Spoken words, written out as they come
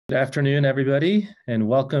Good afternoon, everybody, and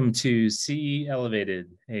welcome to CE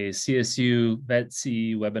Elevated, a CSU Vet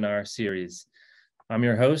CE webinar series. I'm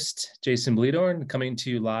your host, Jason Bleedorn, coming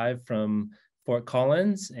to you live from Fort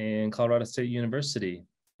Collins and Colorado State University.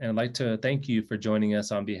 And I'd like to thank you for joining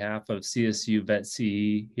us on behalf of CSU Vet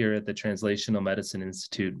CE here at the Translational Medicine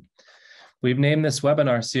Institute. We've named this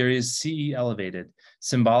webinar series CE Elevated,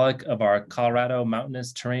 symbolic of our Colorado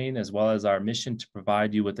mountainous terrain, as well as our mission to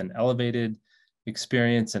provide you with an elevated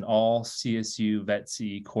experience in all CSU Vet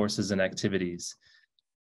CE courses and activities.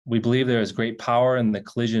 We believe there is great power in the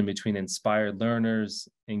collision between inspired learners,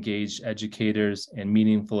 engaged educators, and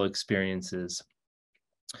meaningful experiences.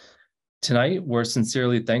 Tonight, we're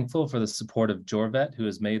sincerely thankful for the support of Jorvet, who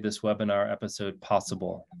has made this webinar episode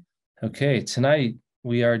possible. Okay, tonight,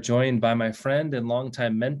 we are joined by my friend and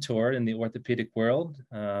longtime mentor in the orthopedic world.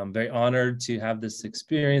 I'm very honored to have this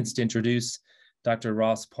experience to introduce Dr.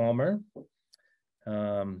 Ross Palmer.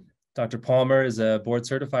 Dr. Palmer is a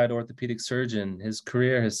board-certified orthopedic surgeon. His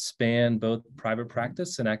career has spanned both private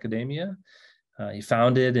practice and academia. He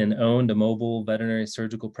founded and owned a mobile veterinary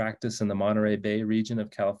surgical practice in the Monterey Bay region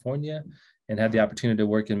of California and had the opportunity to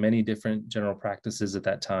work in many different general practices at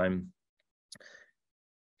that time.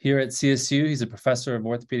 Here at CSU, he's a professor of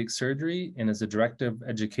orthopedic surgery and is a director of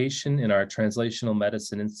education in our Translational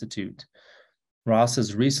Medicine Institute. Ross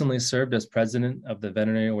has recently served as president of the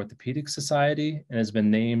Veterinary Orthopedic Society and has been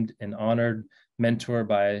named an honored mentor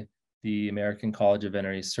by the American College of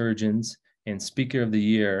Veterinary Surgeons and Speaker of the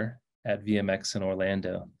Year at VMX in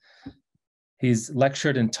Orlando. He's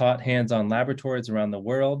lectured and taught hands-on laboratories around the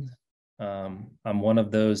world. I'm one of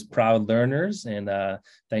those proud learners and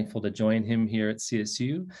thankful to join him here at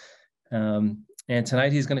CSU. And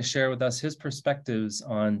tonight he's going to share with us his perspectives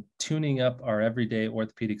on tuning up our everyday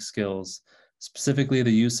orthopedic skills, specifically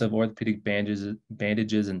the use of orthopedic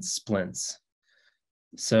bandages and splints.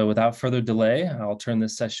 So without further delay, I'll turn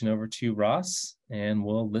this session over to Ross and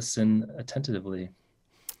we'll listen attentively.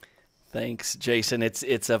 Thanks, Jason.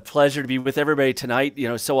 It's a pleasure to be with everybody tonight. You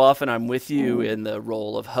know, so often I'm with you in the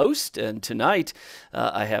role of host, and tonight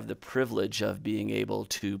I have the privilege of being able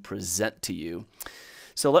to present to you.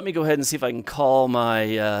 So let me go ahead and see if I can call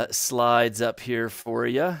my slides up here for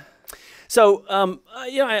you. So,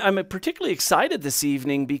 I'm particularly excited this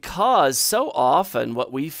evening because so often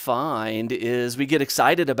what we find is we get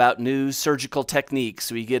excited about new surgical techniques.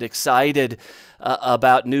 We get excited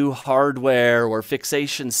about new hardware or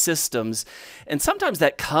fixation systems. And sometimes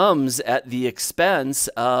that comes at the expense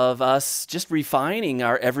of us just refining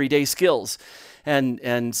our everyday skills.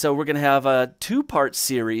 And so we're going to have a two-part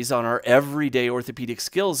series on our everyday orthopedic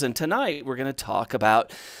skills. And tonight we're going to talk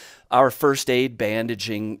about our first aid,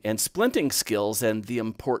 bandaging, and splinting skills and the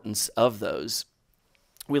importance of those.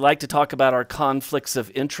 We like to talk about our conflicts of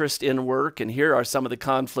interest in work, and here are some of the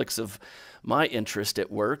conflicts of my interest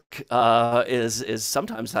at work is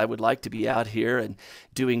sometimes I would like to be out here and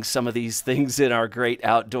doing some of these things in our great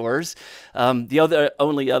outdoors. The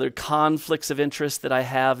only other conflicts of interest that I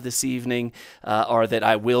have this evening are that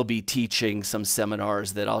I will be teaching some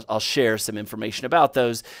seminars that I'll share some information about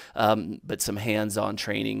those, but some hands-on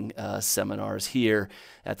training seminars here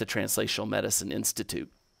at the Translational Medicine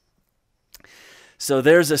Institute. So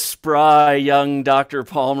there's a spry young Dr.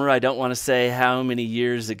 Palmer. I don't want to say how many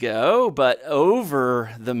years ago, but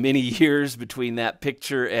over the many years between that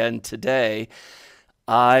picture and today,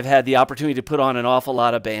 I've had the opportunity to put on an awful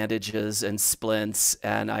lot of bandages and splints,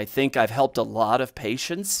 and I think I've helped a lot of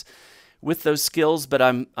patients with those skills, but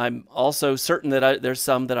I'm also certain that there's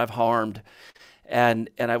some that I've harmed. And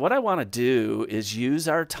what I want to do is use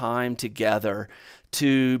our time together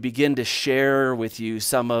to begin to share with you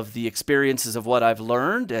some of the experiences of what I've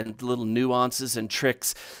learned and little nuances and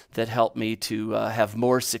tricks that help me to have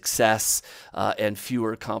more success and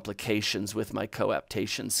fewer complications with my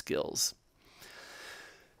coaptation skills.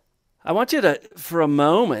 I want you to, for a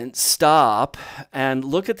moment, stop and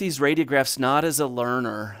look at these radiographs not as a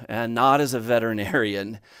learner and not as a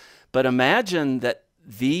veterinarian, but imagine that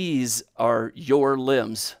these are your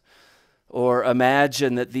limbs. Or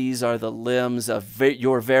imagine that these are the limbs of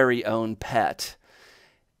your very own pet.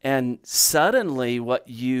 And suddenly what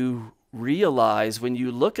you realize when you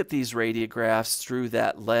look at these radiographs through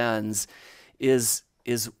that lens is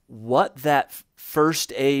what that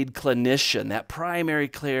first aid clinician, that primary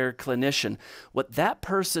care clinician, what that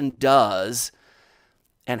person does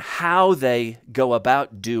and how they go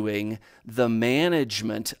about doing the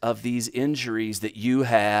management of these injuries that you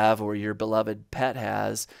have or your beloved pet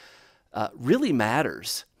has really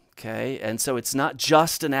matters, okay? And so it's not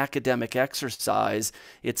just an academic exercise.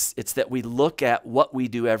 It's that we look at what we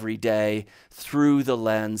do every day through the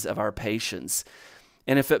lens of our patients.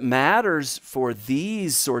 And if it matters for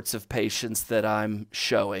these sorts of patients that I'm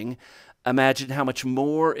showing, imagine how much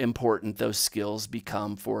more important those skills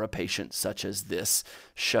become for a patient such as this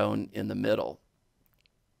shown in the middle.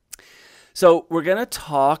 So we're going to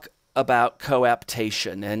talk about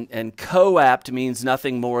coaptation, and coapt means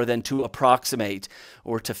nothing more than to approximate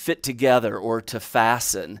or to fit together or to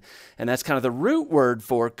fasten. And that's kind of the root word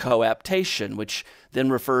for coaptation, which then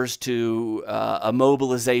refers to a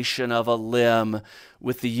mobilization of a limb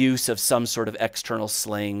with the use of some sort of external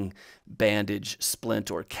sling, bandage, splint,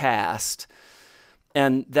 or cast.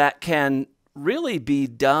 And that can really be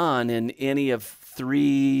done in any of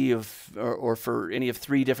or for any of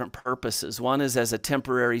three different purposes. One is as a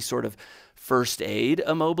temporary sort of first aid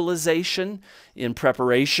immobilization in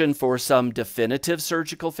preparation for some definitive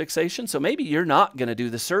surgical fixation. So maybe you're not going to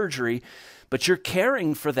do the surgery, but you're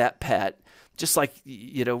caring for that pet. Just like,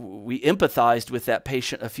 we empathized with that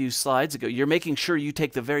patient a few slides ago. You're making sure you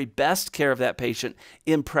take the very best care of that patient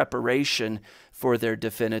in preparation for their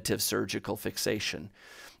definitive surgical fixation.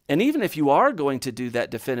 And even if you are going to do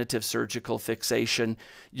that definitive surgical fixation,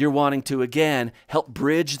 you're wanting to, again, help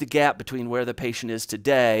bridge the gap between where the patient is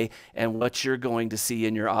today and what you're going to see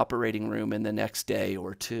in your operating room in the next day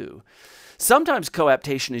or two. Sometimes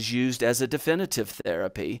coaptation is used as a definitive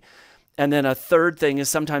therapy. And then a third thing is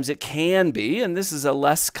sometimes it can be, and this is a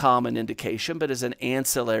less common indication, but as an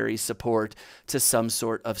ancillary support to some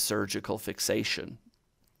sort of surgical fixation.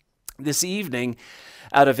 This evening,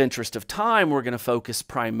 out of interest of time, we're going to focus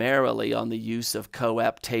primarily on the use of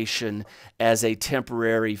coaptation as a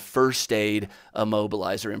temporary first aid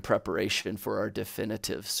immobilizer in preparation for our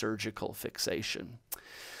definitive surgical fixation.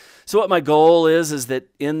 So what my goal is that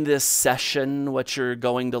in this session, what you're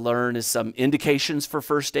going to learn is some indications for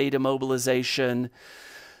first aid immobilization,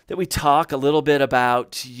 that we talk a little bit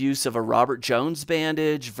about use of a Robert Jones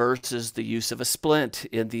bandage versus the use of a splint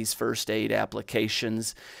in these first aid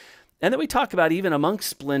applications. And then we talk about even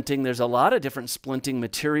amongst splinting, there's a lot of different splinting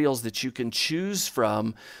materials that you can choose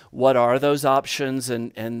from. What are those options,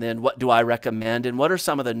 and then what do I recommend, and what are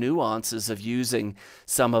some of the nuances of using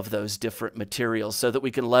some of those different materials so that we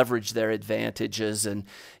can leverage their advantages and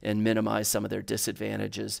minimize some of their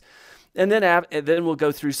disadvantages. And then we'll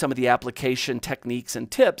go through some of the application techniques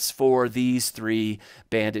and tips for these three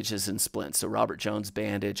bandages and splints. So Robert Jones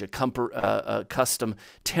bandage, a custom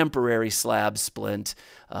temporary slab splint,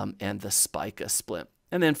 and the spica splint.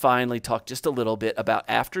 And then finally talk just a little bit about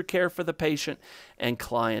aftercare for the patient and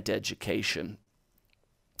client education.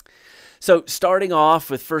 So starting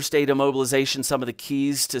off with first aid immobilization, some of the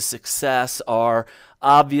keys to success are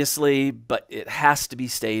obviously, but it has to be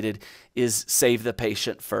stated, is save the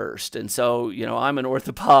patient first. And so, I'm an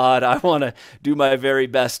orthopod. I want to do my very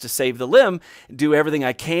best to save the limb, do everything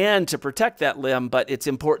I can to protect that limb, but it's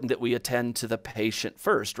important that we attend to the patient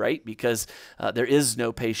first, right? Because there is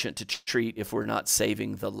no patient to treat if we're not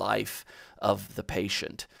saving the life of the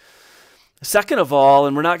patient. Second of all,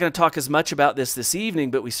 and we're not going to talk as much about this evening,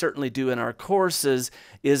 but we certainly do in our courses,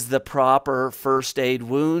 is the proper first aid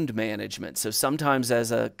wound management. So sometimes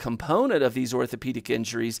as a component of these orthopedic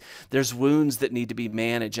injuries, there's wounds that need to be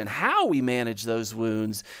managed, and how we manage those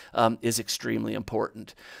wounds is extremely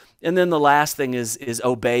important. And then the last thing is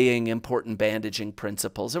obeying important bandaging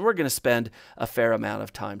principles, and we're going to spend a fair amount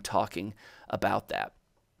of time talking about that.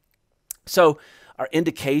 So our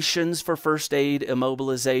indications for first aid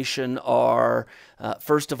immobilization are,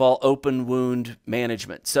 first of all, open wound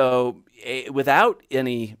management. So without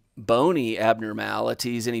any bony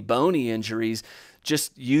abnormalities, any bony injuries,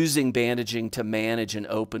 just using bandaging to manage an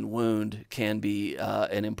open wound can be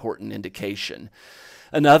an important indication.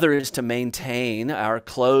 Another is to maintain our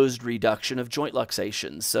closed reduction of joint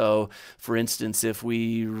luxation. So, for instance, if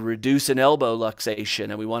we reduce an elbow luxation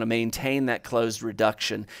and we want to maintain that closed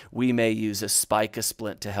reduction, we may use a spica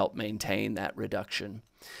splint to help maintain that reduction.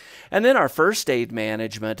 And then our first aid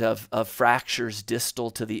management of fractures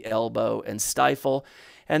distal to the elbow and stifle,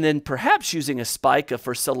 and then perhaps using a spica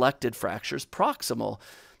for selected fractures proximal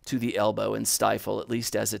to the elbow and stifle, at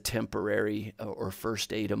least as a temporary or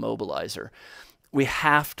first aid immobilizer. We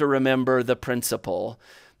have to remember the principle,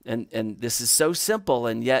 and this is so simple,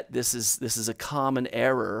 and yet this is a common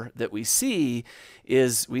error that we see,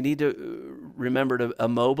 is we need to remember to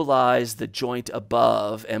immobilize the joint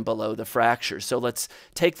above and below the fracture. So let's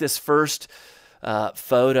take this first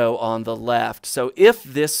photo on the left. So if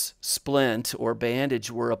this splint or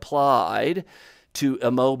bandage were applied to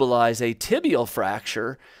immobilize a tibial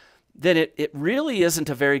fracture, then it really isn't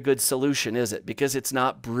a very good solution, is it? Because it's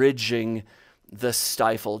not bridging the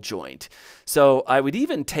stifle joint. So I would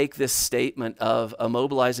even take this statement of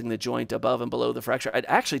immobilizing the joint above and below the fracture, I'd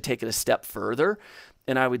actually take it a step further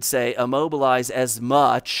and I would say immobilize as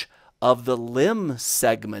much of the limb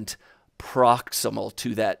segment proximal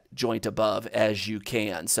to that joint above as you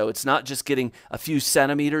can. So it's not just getting a few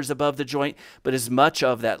centimeters above the joint, but as much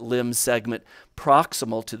of that limb segment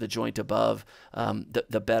proximal to the joint above,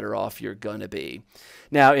 the better off you're going to be.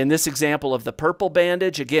 Now, in this example of the purple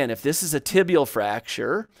bandage, again, if this is a tibial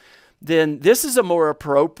fracture, then this is a more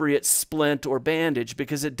appropriate splint or bandage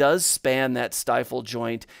because it does span that stifle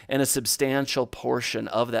joint and a substantial portion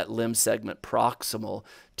of that limb segment proximal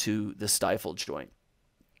to the stifle joint.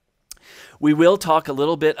 We will talk a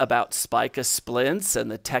little bit about spica splints and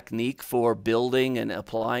the technique for building and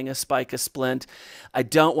applying a spica splint. I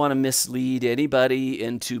don't want to mislead anybody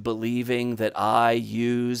into believing that I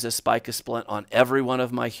use a spica splint on every one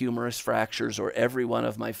of my humerus fractures or every one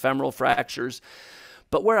of my femoral fractures.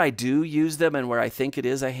 But where I do use them and where I think it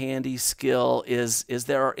is a handy skill is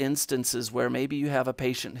there are instances where maybe you have a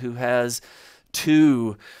patient who has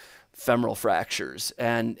 2 femoral fractures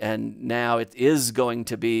and now it is going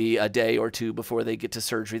to be a day or 2 before they get to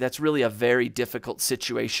surgery. That's really a very difficult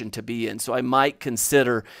situation to be in. So I might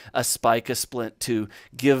consider a spica splint to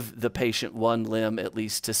give the patient 1 limb at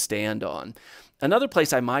least to stand on. Another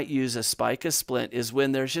place I might use a spica splint is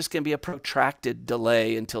when there's just going to be a protracted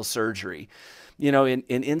delay until surgery. You know, in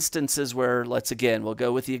instances where, we'll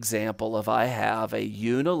go with the example of I have a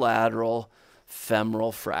unilateral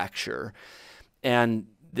femoral fracture and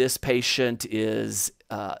this patient is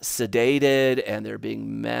sedated and they're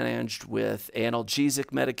being managed with analgesic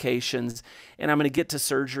medications, and I'm going to get to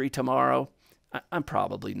surgery tomorrow. I'm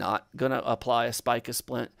probably not going to apply a spica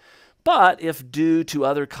splint. But if due to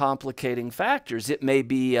other complicating factors, it may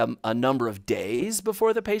be a number of days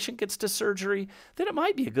before the patient gets to surgery, then it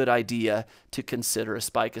might be a good idea to consider a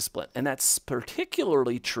spica splint. And that's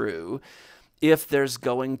particularly true if there's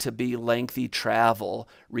going to be lengthy travel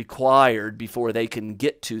required before they can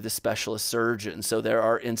get to the specialist surgeon. So there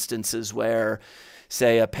are instances where,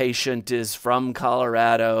 say, a patient is from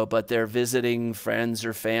Colorado, but they're visiting friends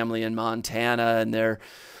or family in Montana, and they're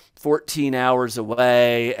 14 hours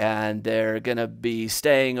away, and they're going to be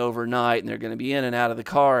staying overnight, and they're going to be in and out of the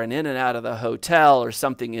car and in and out of the hotel or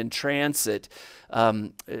something in transit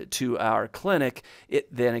to our clinic.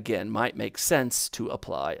 It then again might make sense to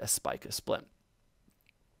apply a spica splint.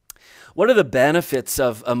 What are the benefits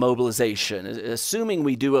of immobilization? Assuming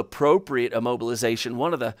we do appropriate immobilization,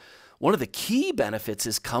 one of the key benefits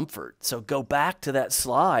is comfort. So go back to that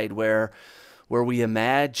slide where we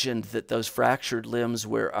imagined that those fractured limbs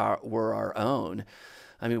were our own.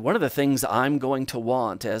 I mean, one of the things I'm going to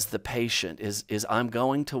want as the patient is I'm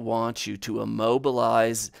going to want you to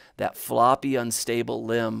immobilize that floppy, unstable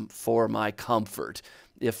limb for my comfort,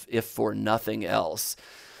 if for nothing else.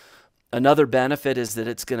 Another benefit is that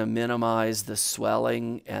it's going to minimize the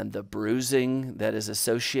swelling and the bruising that is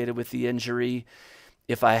associated with the injury.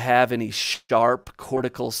 If I have any sharp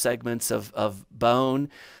cortical segments of bone,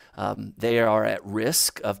 they are at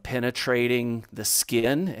risk of penetrating the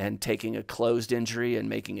skin and taking a closed injury and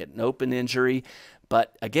making it an open injury.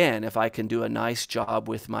 But again, if I can do a nice job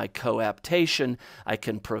with my coaptation, I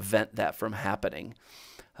can prevent that from happening.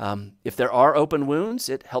 If there are open wounds,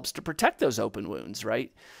 it helps to protect those open wounds,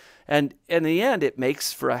 right? And in the end, it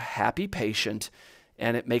makes for a happy patient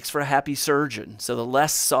and it makes for a happy surgeon. So the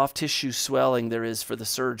less soft tissue swelling there is for the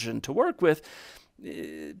surgeon to work with,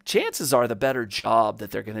 chances are the better job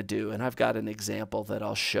that they're going to do. And I've got an example that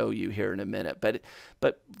I'll show you here in a minute.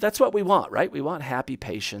 But that's what we want, right? We want happy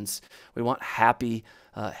patients. We want happy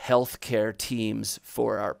healthcare teams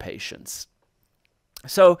for our patients.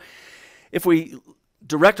 So if we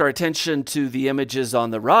direct our attention to the images on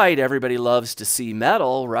the right, everybody loves to see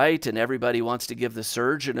metal, right? And everybody wants to give the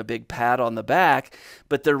surgeon a big pat on the back.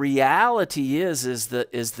 But the reality is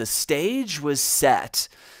the stage was set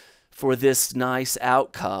for this nice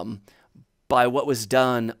outcome by what was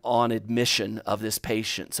done on admission of this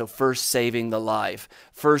patient. So first saving the life,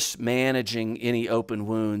 first managing any open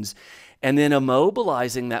wounds, and then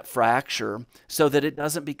immobilizing that fracture so that it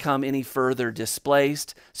doesn't become any further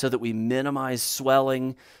displaced, so that we minimize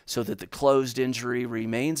swelling, so that the closed injury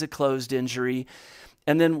remains a closed injury.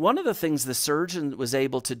 And then one of the things the surgeon was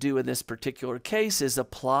able to do in this particular case is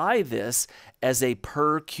apply this as a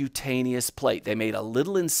percutaneous plate. They made a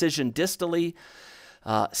little incision distally,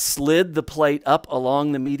 slid the plate up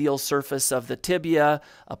along the medial surface of the tibia,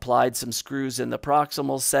 applied some screws in the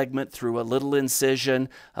proximal segment through a little incision,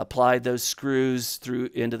 applied those screws through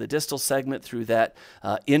into the distal segment through that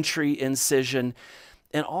entry incision.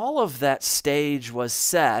 And all of that stage was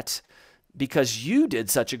set because you did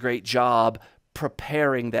such a great job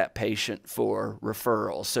preparing that patient for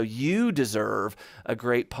referral. So you deserve a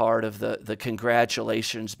great part of the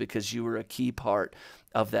congratulations, because you were a key part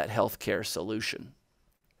of that healthcare solution.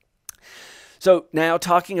 So now,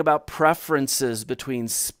 talking about preferences between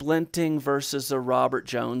splinting versus a Robert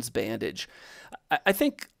Jones bandage. I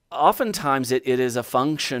think oftentimes it is a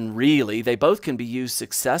function, really. They both can be used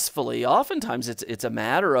successfully. Oftentimes it's a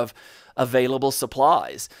matter of available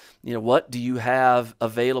supplies. You know, what do you have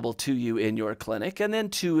available to you in your clinic? And then,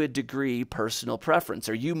 to a degree, personal preference.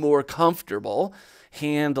 Are you more comfortable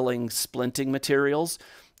handling splinting materials,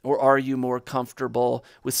 or are you more comfortable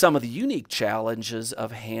with some of the unique challenges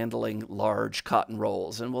of handling large cotton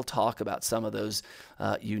rolls? And we'll talk about some of those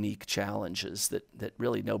unique challenges that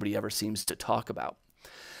really nobody ever seems to talk about.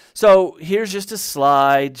 So here's just a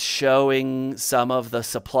slide showing some of the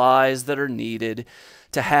supplies that are needed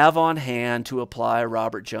to have on hand to apply a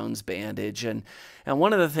Robert Jones bandage. And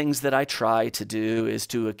one of the things that I try to do is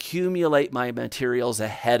to accumulate my materials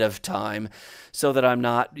ahead of time, so that I'm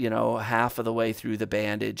not, you know, half of the way through the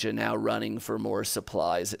bandage and now running for more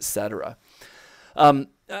supplies, etc.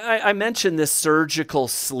 I mentioned this surgical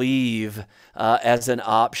sleeve as an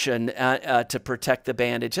option to protect the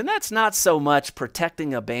bandage. And that's not so much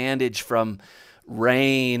protecting a bandage from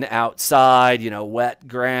rain outside, you know, wet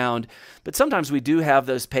ground. But sometimes we do have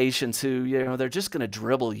those patients who, you know, they're just going to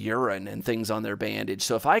dribble urine and things on their bandage.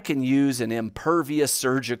 So if I can use an impervious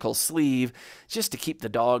surgical sleeve just to keep the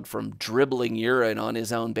dog from dribbling urine on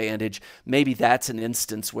his own bandage, maybe that's an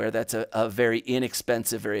instance where that's a very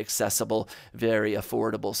inexpensive, very accessible, very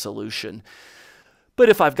affordable solution. But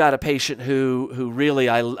if I've got a patient who really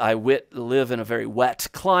I live in a very wet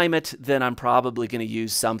climate, then I'm probably going to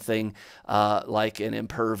use something like an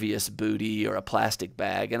impervious bootie or a plastic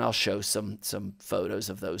bag, and I'll show some photos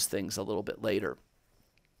of those things a little bit later.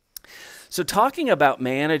 So talking about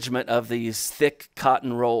management of these thick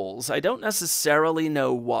cotton rolls, I don't necessarily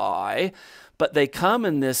know why, but they come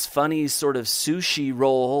in this funny sort of sushi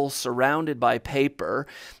roll surrounded by paper.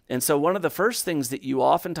 And so one of the first things that you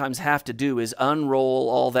oftentimes have to do is unroll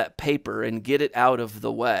all that paper and get it out of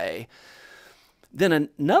the way.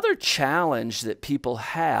 Then another challenge that people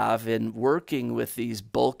have in working with these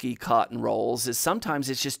bulky cotton rolls is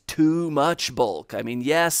sometimes it's just too much bulk. I mean,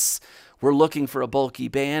 yes, we're looking for a bulky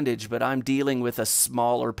bandage, but I'm dealing with a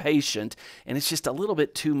smaller patient, and it's just a little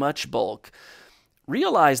bit too much bulk.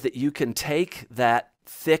 Realize that you can take that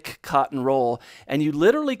thick cotton roll and you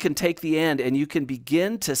literally can take the end and you can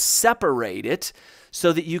begin to separate it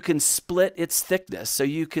so that you can split its thickness. So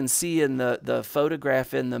you can see in the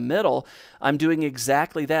photograph in the middle, I'm doing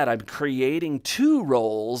exactly that. I'm creating two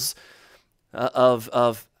rolls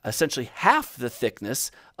of essentially half the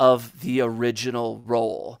thickness of the original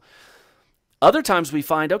roll. Other times we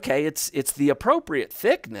find, okay, it's the appropriate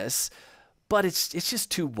thickness, but it's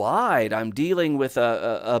just too wide. I'm dealing with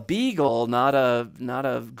a beagle, not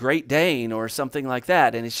a Great Dane or something like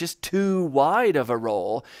that, and it's just too wide of a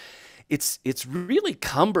roll. It's really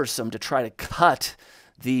cumbersome to try to cut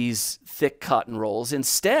these thick cotton rolls.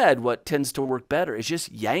 Instead, what tends to work better is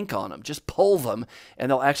just yank on them, just pull them,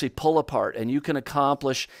 and they'll actually pull apart. And you can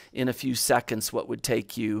accomplish in a few seconds what would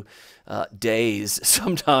take you days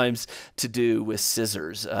sometimes to do with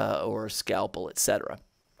scissors or a scalpel, etc.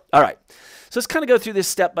 All right, so let's kind of go through this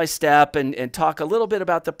step by step and talk a little bit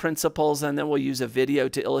about the principles, and then we'll use a video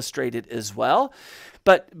to illustrate it as well.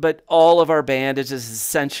 But all of our bandages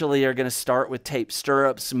essentially are going to start with tape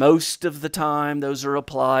stirrups. Most of the time, those are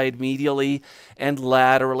applied medially and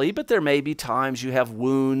laterally, but there may be times you have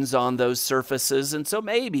wounds on those surfaces, and so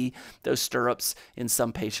maybe those stirrups in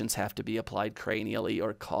some patients have to be applied cranially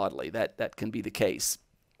or caudally. That can be the case.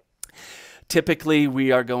 Typically,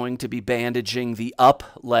 we are going to be bandaging the up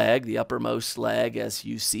leg, the uppermost leg, as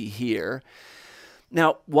you see here.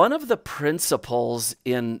 Now, one of the principles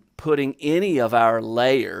in putting any of our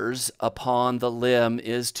layers upon the limb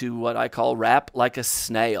is to what I call wrap like a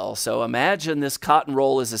snail. So imagine this cotton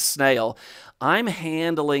roll is a snail. I'm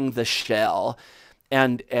handling the shell,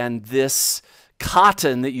 and this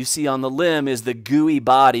cotton that you see on the limb is the gooey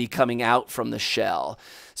body coming out from the shell.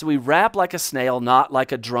 So we wrap like a snail, not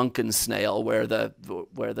like a drunken snail where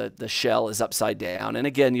the shell is upside down. And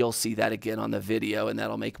again, you'll see that again on the video, and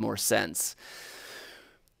that'll make more sense.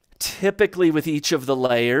 Typically with each of the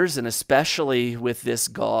layers, and especially with this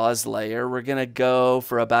gauze layer, we're going to go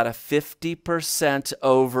for about a 50%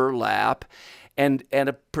 overlap. And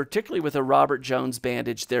particularly with a Robert Jones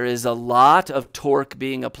bandage, there is a lot of torque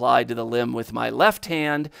being applied to the limb with my left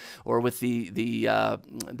hand, or with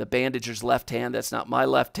the bandager's left hand. That's not my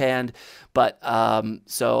left hand, but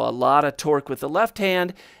so a lot of torque with the left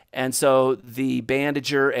hand, And so the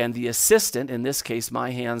bandager and the assistant, in this case,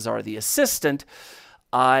 my hands are the assistant,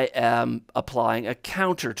 I am applying a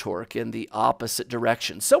counter torque in the opposite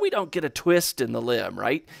direction. So we don't get a twist in the limb,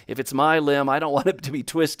 right? If it's my limb, I don't want it to be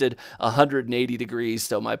twisted 180 degrees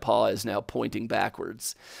so my paw is now pointing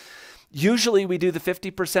backwards. Usually we do the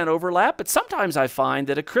 50% overlap, but sometimes I find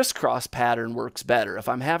that a crisscross pattern works better. If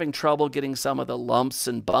I'm having trouble getting some of the lumps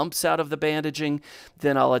and bumps out of the bandaging,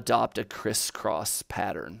 then I'll adopt a crisscross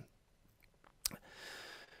pattern.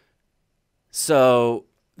 So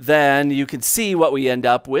then you can see what we end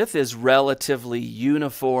up with is relatively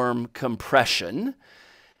uniform compression.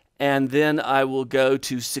 And then I will go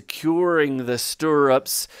to securing the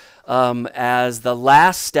stirrups as the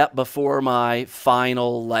last step before my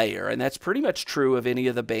final layer. And that's pretty much true of any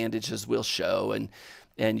of the bandages we'll show,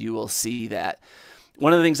 and you will see that.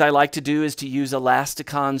 One of the things I like to do is to use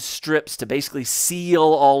elasticon strips to basically seal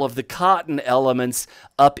all of the cotton elements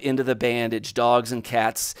up into the bandage. Dogs and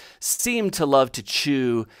cats seem to love to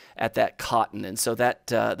chew at that cotton, and so that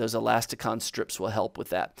those elasticon strips will help with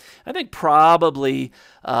that. I think probably,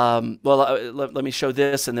 let me show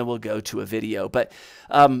this and then we'll go to a video. But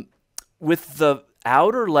with the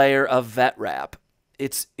outer layer of vet wrap,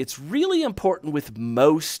 it's really important with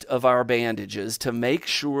most of our bandages to make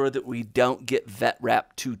sure that we don't get vet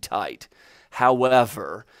wrap too tight.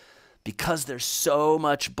 However, because there's so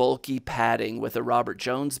much bulky padding with a Robert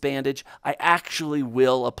Jones bandage, I actually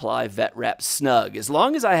will apply vet wrap snug as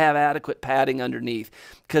long as I have adequate padding underneath,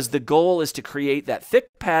 because the goal is to create that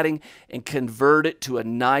thick padding and convert it to a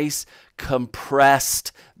nice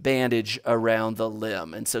compressed bandage around the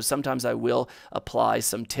limb. And so sometimes I will apply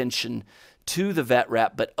some tension to the vet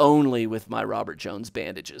wrap, but only with my Robert Jones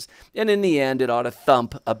bandages. And in the end, it ought to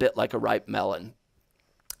thump a bit like a ripe melon.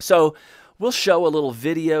 So we'll show a little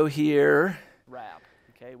video here. Wrap.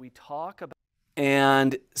 Okay, we talk about,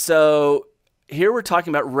 and so here we're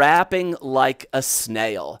talking about wrapping like a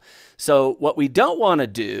snail. So what we don't want to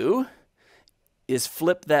do is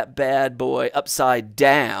flip that bad boy upside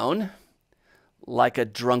down like a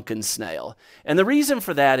drunken snail. And the reason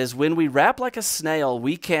for that is when we wrap like a snail,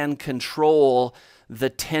 we can control the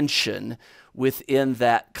tension within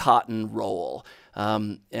that cotton roll.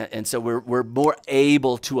 And so we're more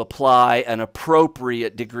able to apply an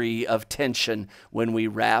appropriate degree of tension when we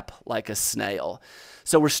wrap like a snail.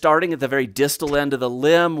 So we're starting at the very distal end of the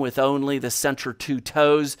limb with only the center two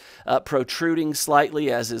toes protruding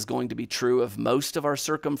slightly, as is going to be true of most of our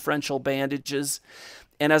circumferential bandages.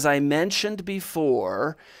 And as I mentioned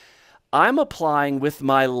before, I'm applying with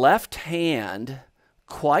my left hand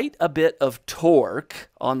quite a bit of torque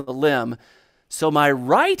on the limb, so my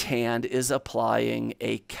right hand is applying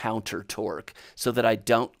a counter torque so that I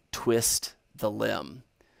don't twist the limb.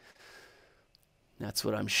 That's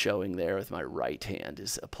what I'm showing there with my right hand,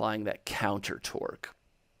 is applying that counter torque.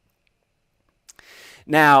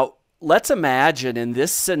 Now, let's imagine in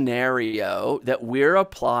this scenario that we're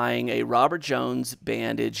applying a Robert Jones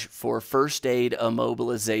bandage for first aid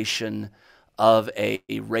immobilization of a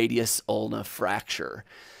radius ulna fracture.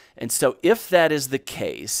 And so if that is the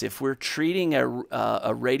case, if we're treating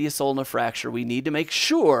a radius ulna fracture, we need to make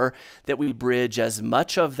sure that we bridge as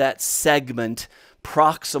much of that segment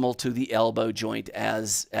proximal to the elbow joint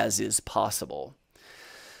as is possible.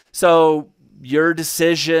 So your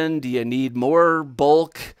decision, do you need more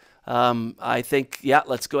bulk? I think, yeah,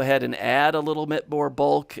 let's go ahead and add a little bit more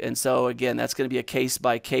bulk. And so again, that's going to be a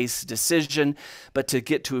case-by-case decision. But to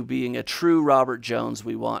get to being a true Robert Jones,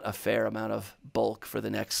 we want a fair amount of bulk for the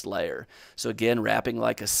next layer. So again, wrapping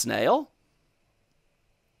like a snail.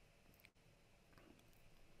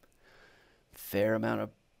 Fair amount of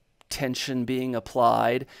tension being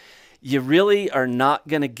applied. You really are not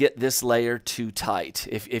going to get this layer too tight.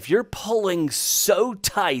 If you're pulling so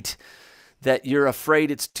tight that you're afraid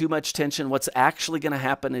it's too much tension, what's actually going to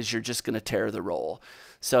happen is you're just going to tear the roll.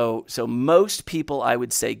 So most people, I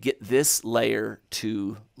would say, get this layer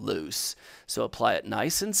too loose. So apply it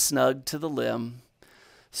nice and snug to the limb,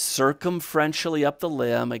 circumferentially up the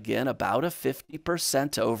limb, again, about a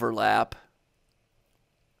 50% overlap.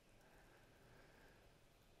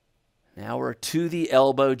 Now we're to the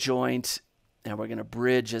elbow joint, and we're going to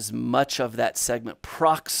bridge as much of that segment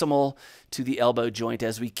proximal to the elbow joint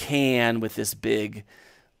as we can with this big,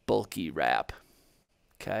 bulky wrap.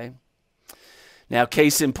 Okay? Now,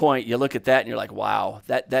 case in point, you look at that and you're like, wow,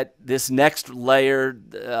 this next layer,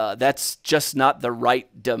 that's just not the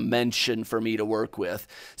right dimension for me to work with.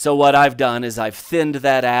 So what I've done is I've thinned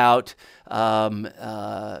that out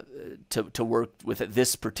to work with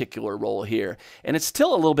this particular roll here. And it's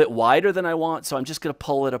still a little bit wider than I want, so I'm just going to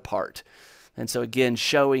pull it apart. And so again,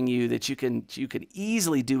 showing you that you can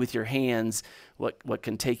easily do with your hands what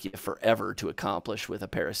can take you forever to accomplish with a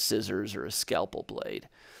pair of scissors or a scalpel blade.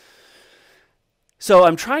 So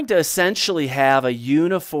I'm trying to essentially have a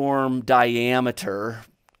uniform diameter,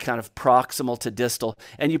 kind of proximal to distal.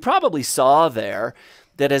 And you probably saw there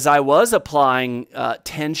that as I was applying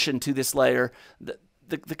tension to this layer,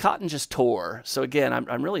 the cotton just tore. So again,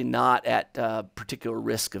 I'm really not at particular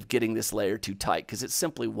risk of getting this layer too tight because it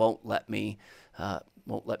simply won't let me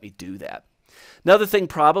do that. Another thing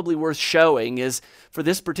probably worth showing is for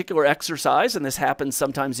this particular exercise, and this happens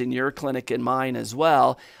sometimes in your clinic and mine as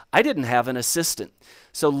well, I didn't have an assistant.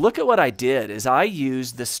 So look at what I did is I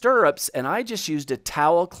used the stirrups and I just used a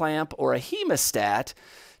towel clamp or a hemostat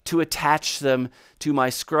to attach them to my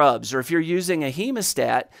scrubs. Or if you're using a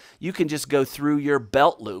hemostat, you can just go through your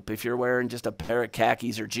belt loop. If you're wearing just a pair of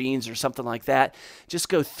khakis or jeans or something like that, just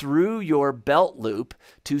go through your belt loop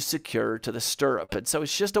to secure to the stirrup. And so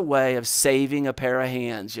it's just a way of saving a pair of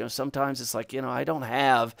hands. You know, sometimes it's like, you know, I don't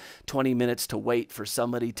have 20 minutes to wait for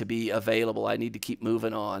somebody to be available. I need to keep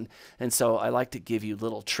moving on. And so I like to give you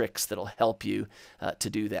little tricks that'll help you to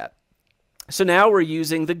do that. So now we're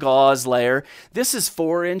using the gauze layer. This is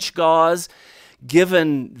 4-inch gauze.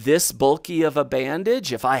 Given this bulky of a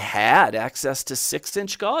bandage, if I had access to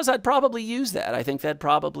 6-inch gauze, I'd probably use that. I think that'd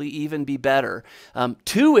probably even be better.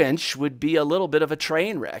 2-inch would be a little bit of a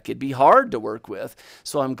train wreck. It'd be hard to work with.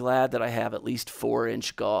 So I'm glad that I have at least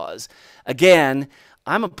 4-inch gauze. Again,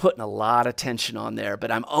 I'm putting a lot of tension on there, but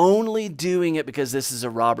I'm only doing it because this is a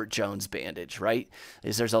Robert Jones bandage, right?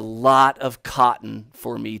 There's a lot of cotton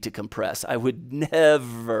for me to compress. I would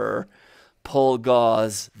never pull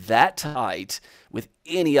gauze that tight with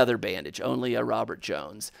any other bandage, only a Robert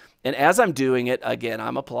Jones. And as I'm doing it, again,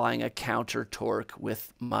 I'm applying a counter torque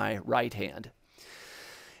with my right hand.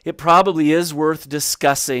 It probably is worth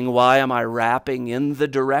discussing why am I wrapping in the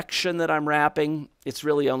direction that I'm wrapping. It's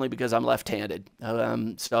really only because I'm left-handed.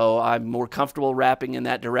 So I'm more comfortable wrapping in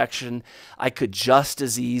that direction. I could just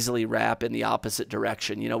as easily wrap in the opposite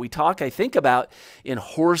direction. You know, we talk, I think, about in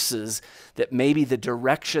horses that maybe the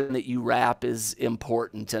direction that you wrap is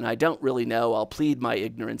important. And I don't really know. I'll plead my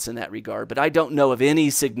ignorance in that regard. But I don't know of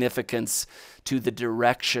any significance to the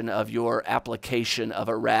direction of your application of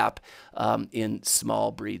a wrap in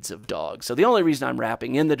small breeds of dogs. So the only reason I'm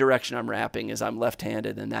wrapping in the direction I'm wrapping is I'm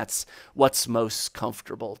left-handed, and that's what's most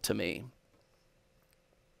comfortable to me.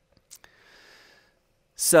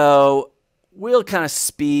 So we'll kind of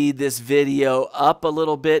speed this video up a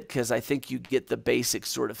little bit because I think you get the basic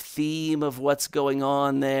sort of theme of what's going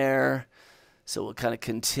on there. So we'll kind of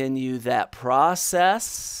continue that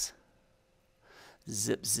process.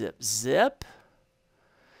 Zip, zip, zip.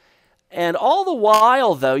 And all the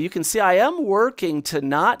while, though, you can see I am working to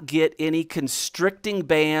not get any constricting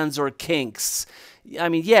bands or kinks. I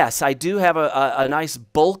mean, yes, I do have a nice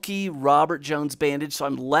bulky Robert Jones bandage, so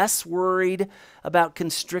I'm less worried about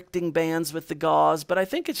constricting bands with the gauze, but I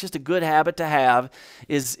think it's just a good habit to have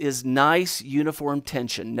is nice uniform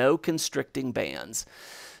tension, no constricting bands.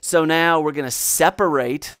 So now we're going to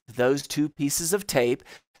separate those two pieces of tape.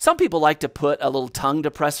 Some people like to put a little tongue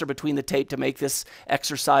depressor between the tape to make this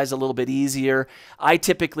exercise a little bit easier. I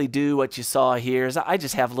typically do what you saw here is I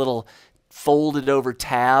just have little folded over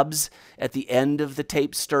tabs at the end of the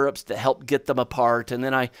tape stirrups to help get them apart. And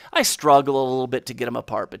then I struggle a little bit to get them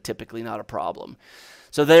apart, but typically not a problem.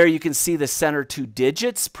 So there you can see the center 2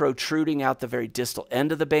 digits protruding out the very distal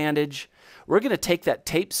end of the bandage. We're going to take that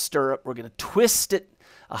tape stirrup, we're going to twist it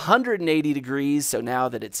 180 degrees. So now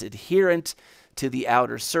that it's adherent to the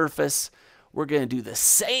outer surface, we're going to do the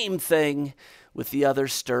same thing with the other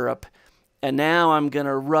stirrup. And now I'm going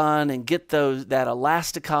to run and get that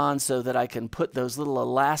elasticon so that I can put those little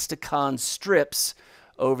elasticon strips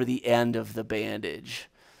over the end of the bandage.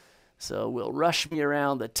 So we'll rush me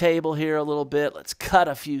around the table here a little bit. Let's cut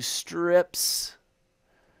a few strips.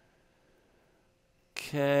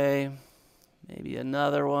 Okay, maybe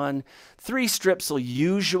another one. 3 strips will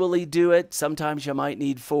usually do it. Sometimes you might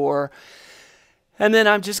need 4. And then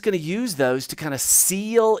I'm just going to use those to kind of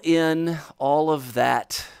seal in all of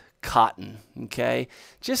that cotton, okay?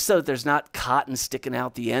 Just so that there's not cotton sticking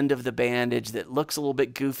out the end of the bandage that looks a little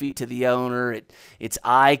bit goofy to the owner. It's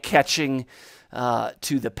eye-catching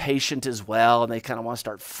to the patient as well, and they kind of want to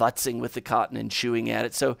start futzing with the cotton and chewing at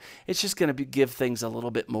it. So it's just going to give things a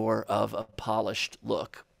little bit more of a polished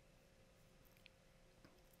look.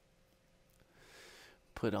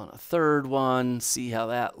 Put on a third one, see how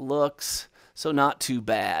that looks. So not too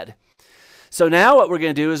bad. So now what we're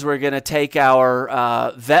going to do is we're going to take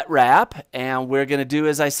our vet wrap, and we're going to do,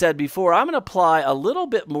 as I said before, I'm going to apply a little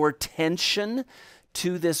bit more tension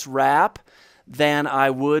to this wrap than I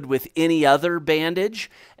would with any other bandage.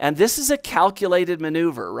 And this is a calculated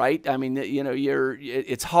maneuver, right? I mean, you know,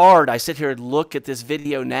 it's hard. I sit here and look at this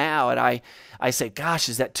video now and I say, gosh,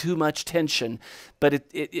 is that too much tension? But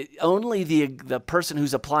only the person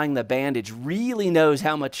who's applying the bandage really knows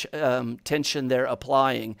how much tension they're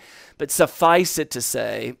applying. But suffice it to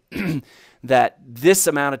say that this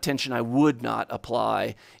amount of tension I would not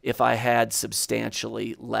apply if I had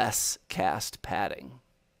substantially less cast padding.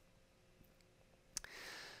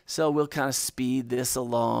 So we'll kind of speed this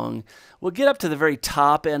along. We'll get up to the very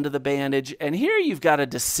top end of the bandage, and here you've got a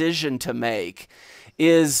decision to make.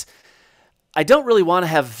 I don't really want to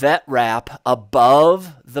have vet wrap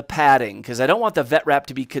above the padding because I don't want the vet wrap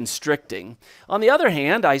to be constricting. On the other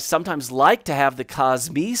hand, I sometimes like to have the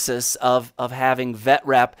cosmesis of having vet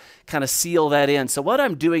wrap kind of seal that in. So what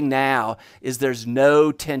I'm doing now is there's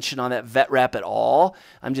no tension on that vet wrap at all.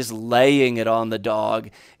 I'm just laying it on the dog,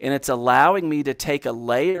 and it's allowing me to take a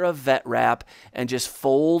layer of vet wrap and just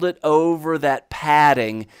fold it over that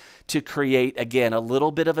padding to create, again, a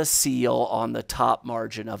little bit of a seal on the top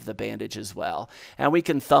margin of the bandage as well. And we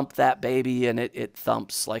can thump that baby, and it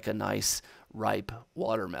thumps like a nice ripe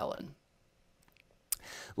watermelon.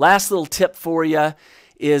 Last little tip for you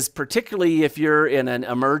is, particularly if you're in an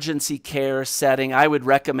emergency care setting, I would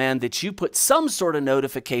recommend that you put some sort of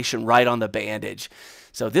notification right on the bandage.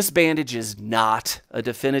 So this bandage is not a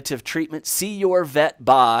definitive treatment. See your vet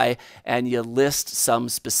by, and you list some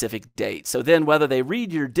specific date. So then whether they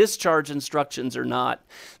read your discharge instructions or not,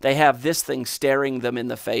 they have this thing staring them in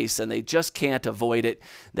the face, and they just can't avoid it,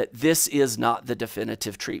 that this is not the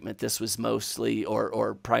definitive treatment. This was mostly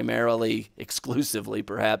or primarily, exclusively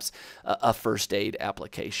perhaps, a first aid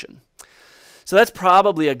application. So that's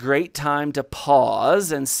probably a great time to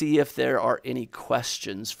pause and see if there are any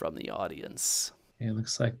questions from the audience. It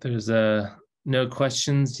looks like there's no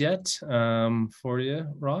questions yet for you,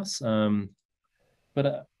 Ross.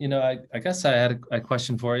 But you know, I guess I had a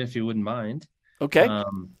question for you, if you wouldn't mind. Okay.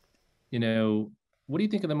 You know, what do you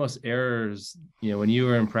think of the most errors? You know, when you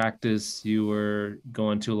were in practice, you were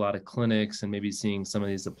going to a lot of clinics and maybe seeing some of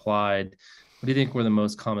these applied. What do you think were the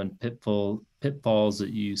most common pitfalls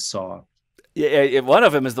that you saw? Yeah, one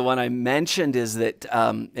of them is the one I mentioned, is that,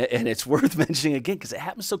 and it's worth mentioning again because it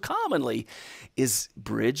happens so commonly, is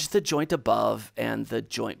bridge the joint above and the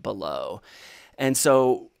joint below. And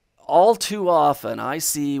so all too often I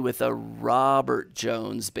see with a Robert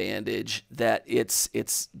Jones bandage that it's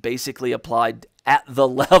basically applied at the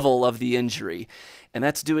level of the injury, and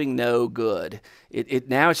that's doing no good.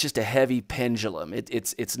 Now it's just a heavy pendulum.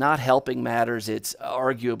 It's not helping matters. It's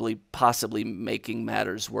arguably possibly making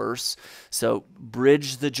matters worse. So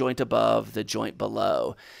bridge the joint above, the joint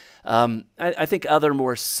below. I think other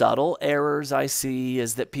more subtle errors I see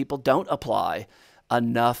is that people don't apply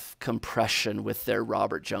enough compression with their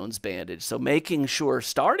Robert Jones bandage. So making sure,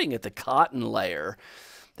 starting at the cotton layer,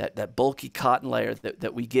 that bulky cotton layer,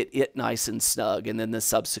 that we get it nice and snug, and then the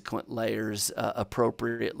subsequent layers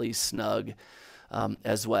appropriately snug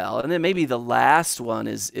as well. And then maybe the last one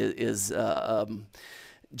is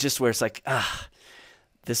just where it's like,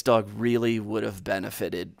 this dog really would have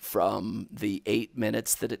benefited from the 8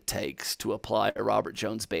 minutes that it takes to apply a Robert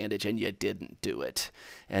Jones bandage, and you didn't do it.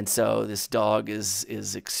 And so this dog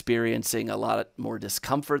is experiencing a lot more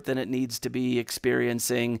discomfort than it needs to be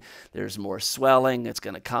experiencing. There's more swelling. It's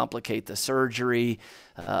going to complicate the surgery.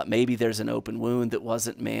 Maybe there's an open wound that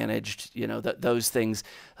wasn't managed. You know, those things.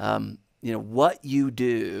 You know, what you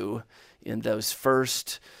do in those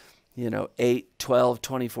first 8, 12,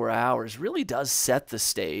 24 hours really does set the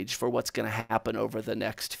stage for what's going to happen over the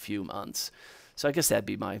next few months. So I guess that'd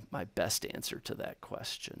be my best answer to that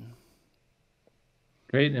question.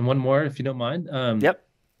 Great. And one more, if you don't mind. Yep.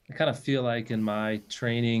 I kind of feel like in my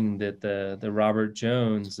training that the Robert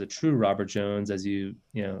Jones, the true Robert Jones, as you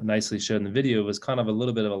nicely showed in the video, was kind of a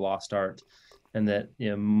little bit of a lost art, and that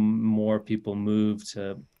more people move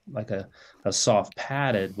to like a soft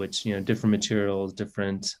padded, which different materials,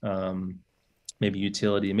 different maybe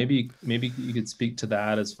utility. Maybe you could speak to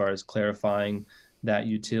that as far as clarifying that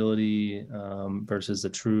utility versus the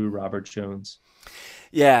true Robert Jones.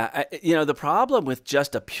 Yeah, the problem with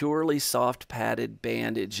just a purely soft padded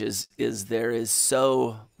bandage is there is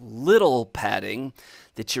so little padding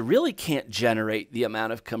that you really can't generate the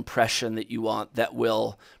amount of compression that you want that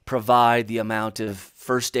will provide the amount of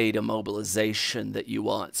first aid immobilization that you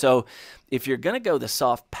want. So if you're going to go the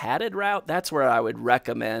soft padded route, that's where I would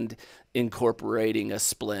recommend incorporating a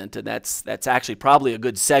splint. And that's actually probably a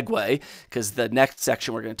good segue, because the next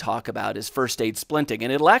section we're going to talk about is first aid splinting.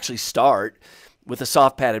 And it'll actually start with a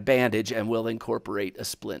soft padded bandage, and we'll incorporate a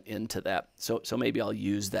splint into that. So maybe I'll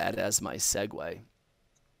use that as my segue.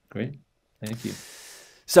 Great, thank you.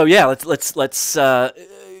 So yeah, let's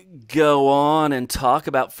go on and talk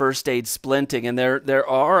about first aid splinting. And there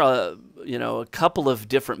are a couple of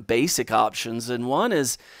different basic options, and one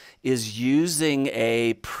is using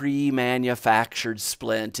a pre-manufactured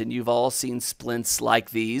splint. And you've all seen splints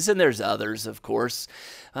like these, and there's others, of course,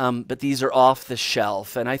 but these are off the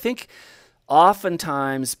shelf. And I think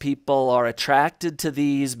oftentimes people are attracted to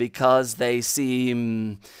these because they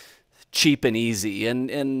seem cheap and easy,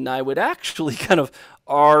 and I would actually kind of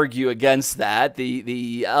argue against that.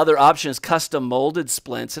 The other option is custom molded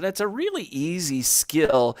splints, and it's a really easy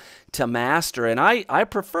skill to master, and I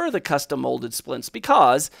prefer the custom molded splints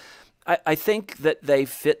because I think that they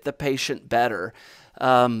fit the patient better.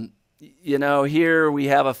 Here we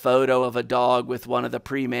have a photo of a dog with one of the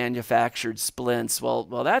pre-manufactured splints. Well,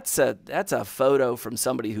 that's a photo from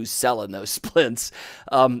somebody who's selling those splints.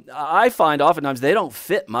 I find oftentimes they don't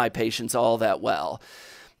fit my patients all that well.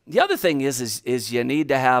 The other thing is you need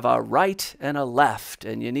to have a right and a left,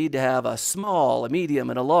 and you need to have a small, a medium,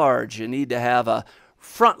 and a large. You need to have a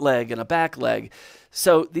front leg and a back leg.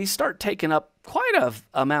 So these start taking up quite a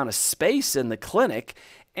amount of space in the clinic,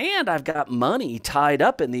 and I've got money tied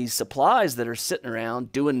up in these supplies that are sitting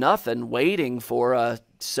around doing nothing, waiting for a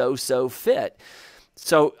so-so fit.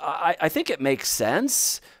 So I think it makes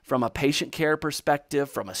sense from a patient care perspective,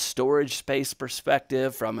 from a storage space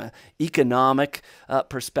perspective, from an economic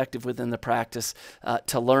perspective within the practice,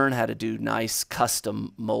 to learn how to do nice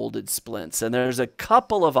custom molded splints. And there's a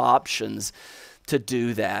couple of options to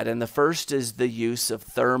do that. And the first is the use of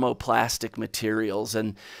thermoplastic materials.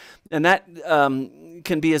 And that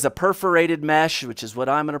can be as a perforated mesh, which is what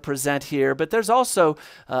I'm going to present here, but there's also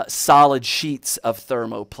solid sheets of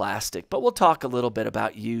thermoplastic. But we'll talk a little bit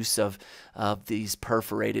about use of these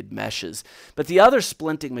perforated meshes. But the other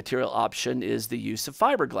splinting material option is the use of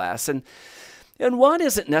fiberglass. And one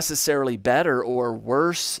isn't necessarily better or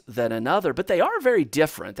worse than another, but they are very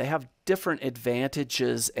different. They have different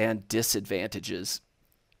advantages and disadvantages.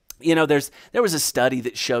 There was a study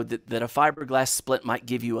that showed that a fiberglass splint might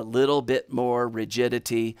give you a little bit more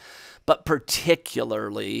rigidity, but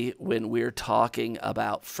particularly when we're talking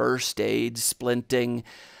about first aid splinting,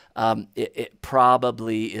 it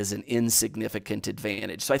probably is an insignificant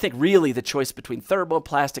advantage. So I think really the choice between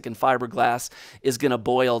thermoplastic and fiberglass is going to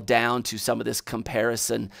boil down to some of this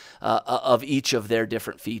comparison of each of their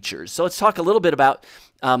different features. So let's talk a little bit about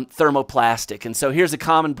thermoplastic. And so here's a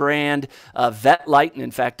common brand, Vet Light, and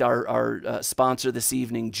in fact our sponsor this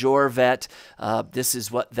evening, Jorvet. This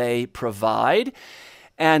is what they provide.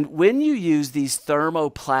 And when you use these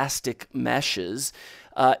thermoplastic meshes,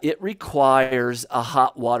 it requires a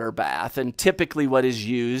hot water bath, and typically what is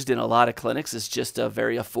used in a lot of clinics is just a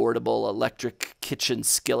very affordable electric kitchen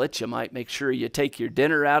skillet. You might make sure you take your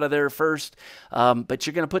dinner out of there first, but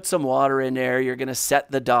you're going to put some water in there. You're going to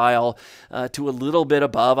set the dial to a little bit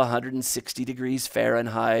above 160 degrees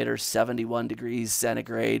Fahrenheit or 71 degrees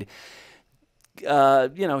centigrade.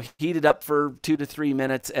 Heat it up for 2 to 3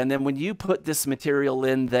 minutes, and then when you put this material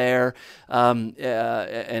in there,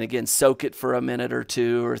 and again, soak it for a minute or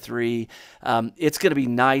 2 or 3, it's going to be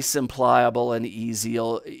nice and pliable and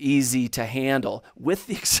easy to handle, with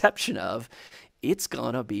the exception of it's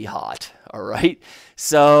going to be hot, all right?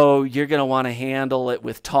 So you're going to want to handle it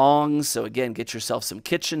with tongs. So again, get yourself some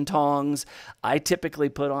kitchen tongs. I typically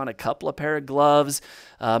put on a couple of pair of gloves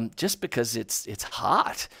just because it's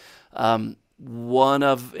hot. And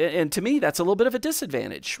to me, that's a little bit of a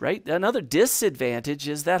disadvantage, right? Another disadvantage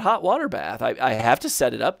is that hot water bath. I have to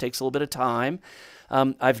set it up, takes a little bit of time.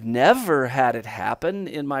 I've never had it happen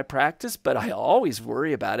in my practice, but I always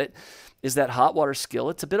worry about it. Is that hot water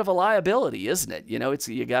skillet's a bit of a liability, isn't it?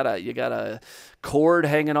 You got a cord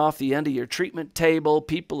hanging off the end of your treatment table.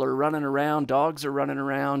 People are running around, dogs are running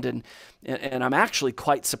around, and I'm actually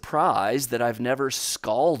quite surprised that I've never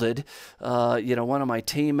scalded, one of my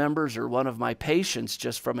team members or one of my patients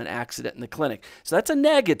just from an accident in the clinic. So that's a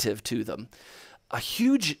negative to them. A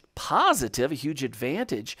huge positive, a huge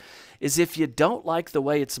advantage is if you don't like the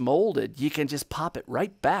way it's molded, you can just pop it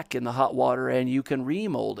right back in the hot water and you can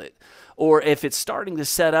remold it. Or if it's starting to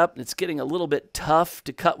set up and it's getting a little bit tough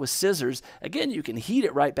to cut with scissors, again, you can heat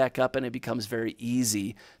it right back up and it becomes very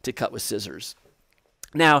easy to cut with scissors.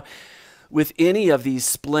 Now, with any of these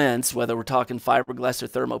splints, whether we're talking fiberglass or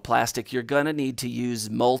thermoplastic, you're going to need to use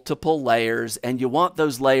multiple layers, and you want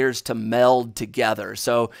those layers to meld together.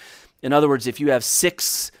 So in other words, if you have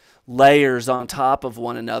 6 layers on top of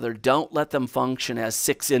one another, don't let them function as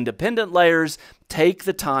 6 independent layers. Take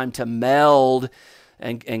the time to meld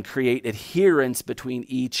and create adherence between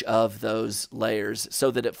each of those layers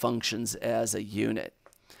so that it functions as a unit.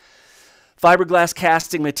 Fiberglass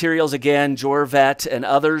casting materials, again, Jorvet and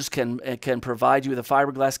others can provide you with a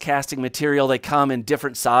fiberglass casting material. They come in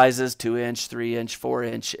different sizes, 2-inch, 3-inch,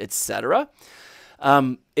 4-inch, etc.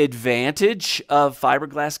 Advantage of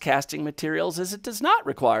fiberglass casting materials is it does not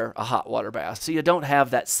require a hot water bath. So you don't have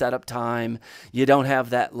that setup time, you don't have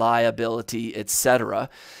that liability, etc.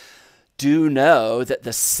 Do know that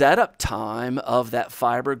the setup time of that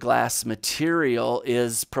fiberglass material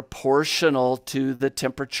is proportional to the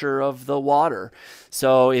temperature of the water.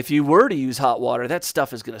 So if you were to use hot water, that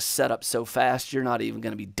stuff is going to set up so fast, you're not even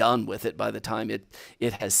going to be done with it by the time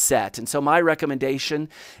it has set. And so my recommendation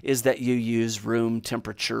is that you use room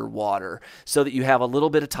temperature water so that you have a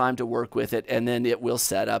little bit of time to work with it, and then it will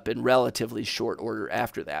set up in relatively short order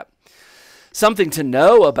after that. Something to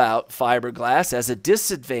know about fiberglass as a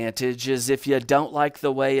disadvantage is if you don't like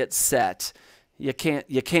the way it's set, you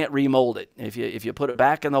can't remold it. If you put it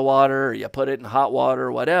back in the water or you put it in hot water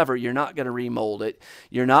or whatever, you're not going to remold it.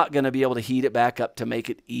 You're not going to be able to heat it back up to make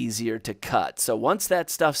it easier to cut. So once that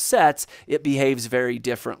stuff sets, it behaves very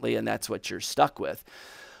differently, and that's what you're stuck with.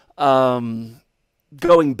 Going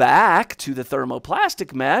back to the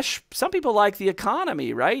thermoplastic mesh, some people like the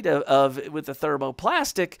economy, right? With the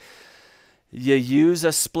thermoplastic. You use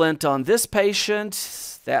a splint on this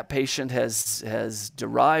patient. That patient has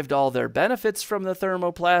derived all their benefits from the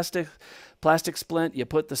thermoplastic splint. You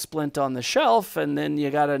put the splint on the shelf, and then you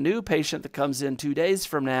got a new patient that comes in 2 days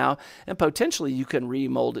from now, and potentially you can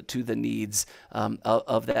remold it to the needs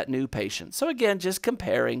of that new patient. So again, just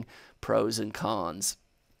comparing pros and cons.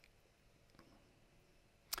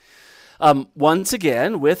 Once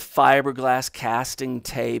again, with fiberglass casting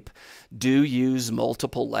tape, do use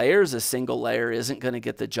multiple layers. A single layer isn't going to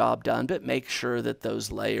get the job done, but make sure that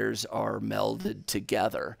those layers are melded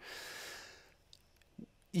together.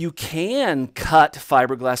 You can cut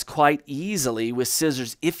fiberglass quite easily with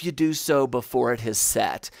scissors if you do so before it has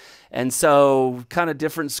set. And so kind of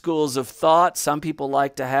different schools of thought. Some people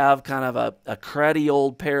like to have kind of a cruddy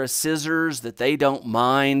old pair of scissors that they don't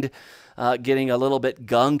mind getting a little bit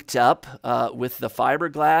gunked up with the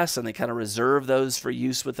fiberglass, and they kind of reserve those for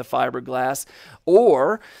use with the fiberglass.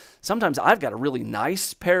 Or sometimes I've got a really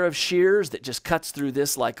nice pair of shears that just cuts through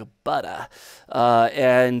this like a butter,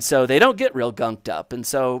 and so they don't get real gunked up. And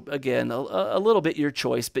so again, a little bit your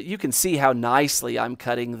choice, but you can see how nicely I'm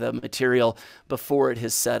cutting the material before it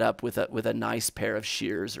has set up with a nice pair of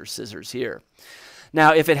shears or scissors here.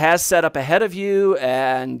 Now, if it has set up ahead of you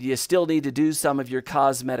and you still need to do some of your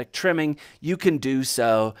cosmetic trimming, you can do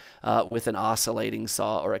so with an oscillating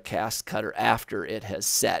saw or a cast cutter after it has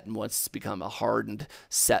set and once it's become a hardened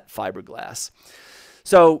set fiberglass.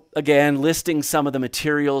 So again, listing some of the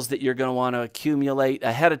materials that you're going to want to accumulate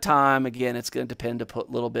ahead of time. Again, it's going to depend a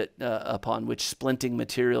little bit upon which splinting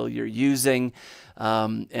material you're using.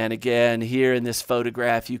 And again, here in this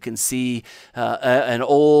photograph, you can see an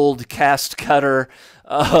old cast cutter.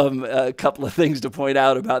 A couple of things to point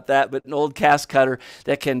out about that, but an old cast cutter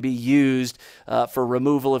that can be used for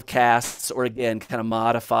removal of casts, or again, kind of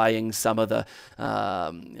modifying some of the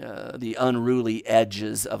unruly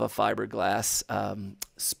edges of a fiberglass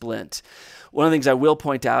splint. One of the things I will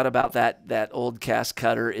point out about that old cast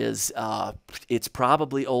cutter is it's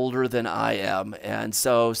probably older than I am, and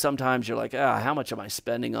so sometimes you're like, how much am I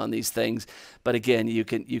spending on these things? But again, you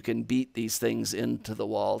can beat these things into the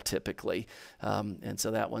wall typically, and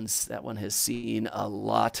so that one has seen a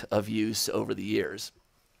lot of use over the years.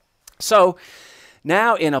 So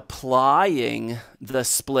now in applying the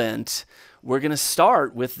splint, we're going to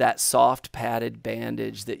start with that soft padded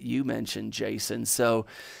bandage that you mentioned, Jason. So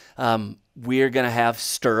we're going to have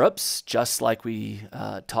stirrups, just like we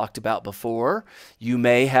talked about before. You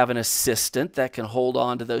may have an assistant that can hold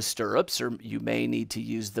on to those stirrups, or you may need to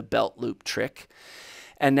use the belt loop trick.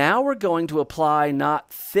 And now we're going to apply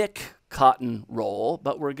not thick cotton roll,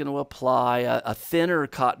 but we're going to apply a thinner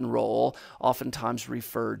cotton roll, oftentimes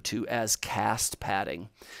referred to as cast padding.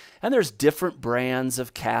 And there's different brands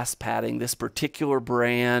of cast padding. This particular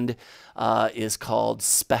brand is called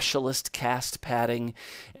Specialist Cast Padding,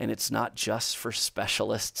 and it's not just for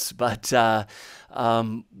specialists. But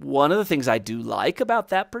one of the things I do like about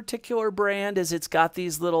that particular brand is it's got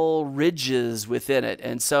these little ridges within it.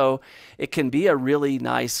 And so it can be a really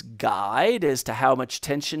nice guide as to how much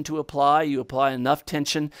tension to apply. You apply enough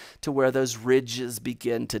tension to where those ridges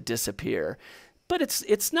begin to disappear. But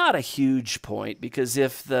it's not a huge point, because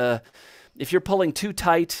if you're pulling too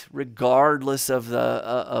tight, regardless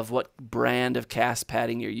of what brand of cast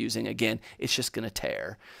padding you're using, again, it's just going to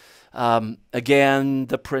tear. Again,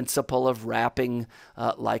 the principle of wrapping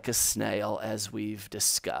like a snail, as we've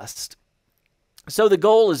discussed. So the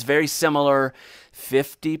goal is very similar,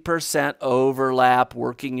 50% overlap,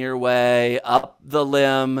 working your way up the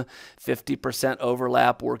limb, 50%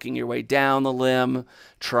 overlap, working your way down the limb,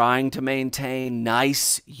 trying to maintain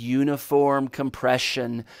nice uniform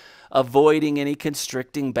compression, avoiding any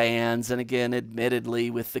constricting bands. And again, admittedly,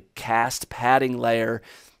 with the cast padding layer,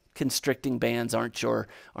 constricting bands aren't your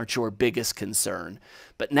biggest concern.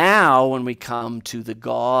 But now when we come to the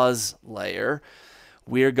gauze layer,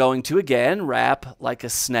 we're going to, again, wrap like a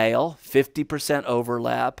snail, 50%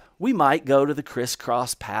 overlap. We might go to the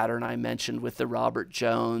crisscross pattern I mentioned with the Robert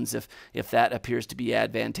Jones if that appears to be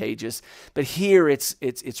advantageous. But here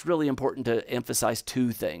it's really important to emphasize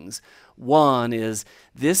two things. One is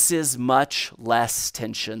this is much less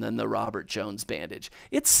tension than the Robert Jones bandage.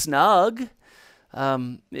 It's snug.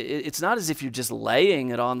 It's not as if you're just laying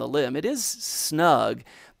it on the limb. It is snug,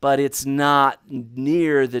 but it's not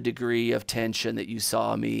near the degree of tension that you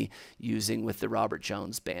saw me using with the Robert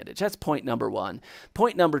Jones bandage. That's point number one.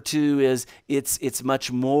 Point number two is it's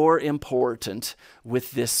much more important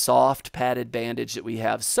with this soft padded bandage that we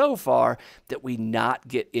have so far that we not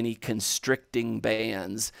get any constricting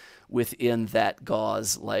bands within that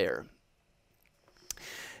gauze layer.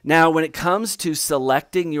 Now, when it comes to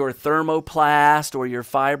selecting your thermoplast or your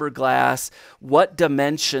fiberglass, what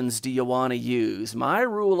dimensions do you want to use? My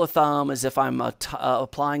rule of thumb is if I'm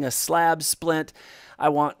applying a slab splint, I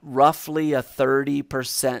want roughly a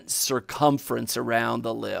 30% circumference around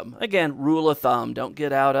the limb. Again, rule of thumb. Don't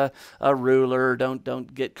get out a ruler.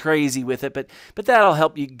 Don't get crazy with it, but that'll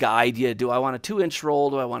help you guide you. Do I want a 2-inch roll?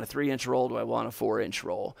 Do I want a 3-inch roll? Do I want a 4-inch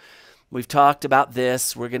roll? We've talked about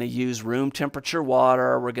this. We're going to use room temperature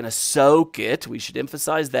water. We're going to soak it. We should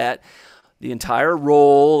emphasize that. The entire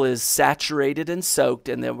roll is saturated and soaked,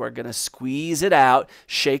 and then we're going to squeeze it out,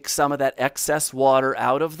 shake some of that excess water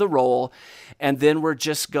out of the roll, and then we're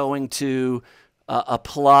just going to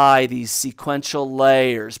apply these sequential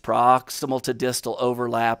layers, proximal to distal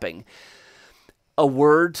overlapping. A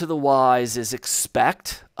word to the wise is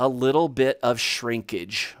expect a little bit of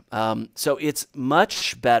shrinkage. So it's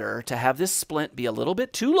much better to have this splint be a little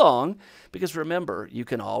bit too long, because remember, you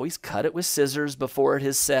can always cut it with scissors before it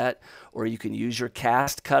is set, or you can use your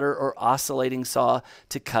cast cutter or oscillating saw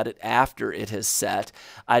to cut it after it has set.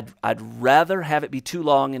 I'd rather have it be too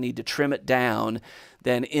long and need to trim it down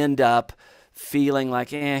than end up feeling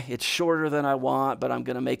like, it's shorter than I want, but I'm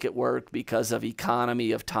going to make it work because of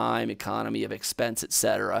economy of time, economy of expense,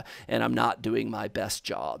 etc., and I'm not doing my best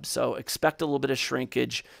job. So expect a little bit of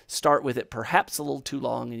shrinkage. Start with it perhaps a little too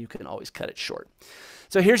long, and you can always cut it short.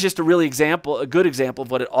 So here's just a good example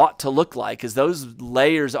of what it ought to look like, is those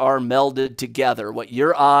layers are melded together. What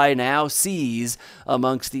your eye now sees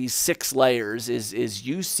amongst these 6 layers is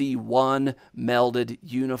you see one melded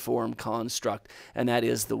uniform construct, and that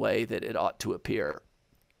is the way that it ought to appear.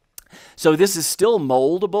 So this is still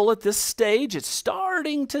moldable at this stage. It's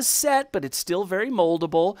starting to set, but it's still very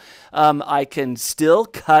moldable. I can still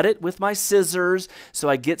cut it with my scissors, so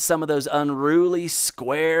I get some of those unruly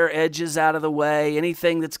square edges out of the way.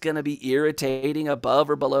 Anything that's going to be irritating above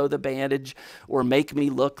or below the bandage or make me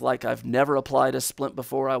look like I've never applied a splint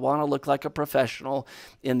before. I want to look like a professional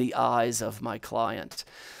in the eyes of my client.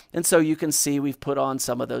 And so you can see we've put on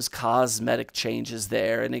some of those cosmetic changes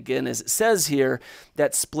there. And again, as it says here,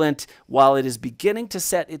 that splint, while it is beginning to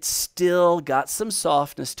set, it's still got some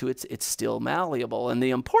softness to it. It's still malleable. And the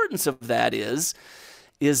importance of that is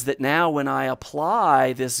that now when I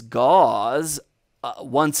apply this gauze,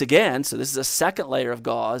 once again, so this is a second layer of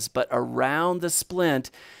gauze, but around the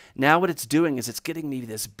splint, now what it's doing is it's getting me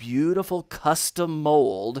this beautiful custom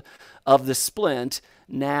mold of the splint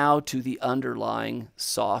now to the underlying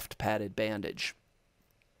soft padded bandage.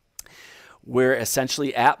 We're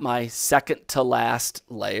essentially at my second to last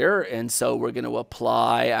layer, and so we're going to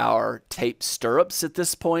apply our tape stirrups at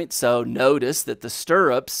this point. So notice that the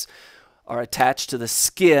stirrups are attached to the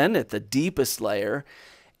skin at the deepest layer,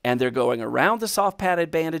 and they're going around the soft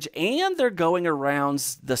padded bandage, and they're going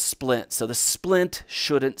around the splint. So the splint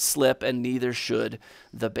shouldn't slip, and neither should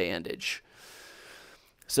the bandage.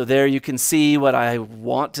 So there you can see what I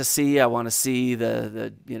want to see. I want to see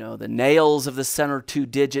the nails of the center 2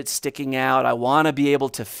 digits sticking out. I want to be able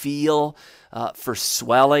to feel for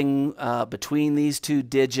swelling between these 2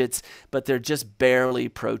 digits, but they're just barely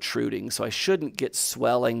protruding. So I shouldn't get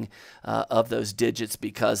swelling of those digits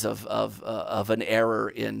because of an error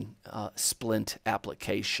in splint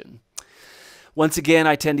application. Once again,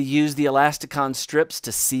 I tend to use the elasticon strips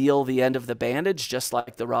to seal the end of the bandage, just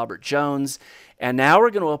like the Robert Jones. And now we're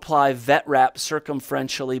going to apply vet wrap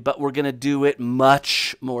circumferentially, but we're going to do it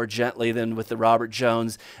much more gently than with the Robert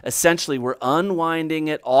Jones. Essentially, we're unwinding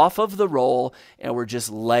it off of the roll, and we're just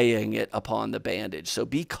laying it upon the bandage. So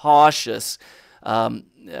be cautious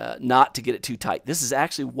not to get it too tight. This is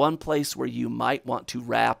actually one place where you might want to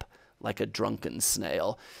wrap like a drunken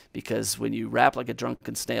snail, because when you wrap like a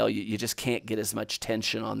drunken snail, you just can't get as much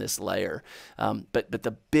tension on this layer. But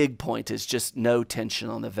the big point is just no tension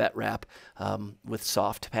on the vet wrap with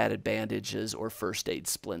soft padded bandages or first aid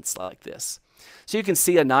splints like this. So you can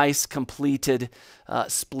see a nice completed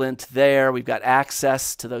splint there. We've got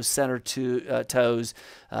access to those center toes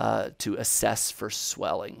to assess for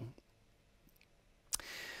swelling.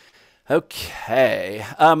 Okay.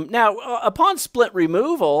 Now, upon splint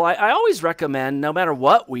removal, I always recommend, no matter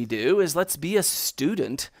what we do, is let's be a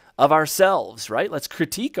student of ourselves, right? Let's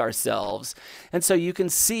critique ourselves. And so you can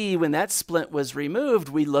see when that splint was removed,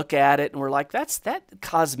 we look at it and we're like, that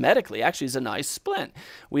cosmetically actually is a nice splint.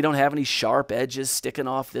 We don't have any sharp edges sticking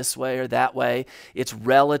off this way or that way. It's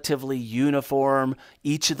relatively uniform.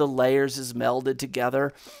 Each of the layers is melded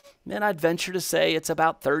together. And I'd venture to say it's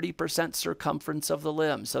about 30% circumference of the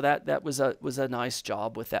limb. So that was a nice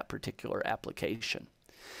job with that particular application.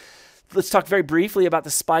 Let's talk very briefly about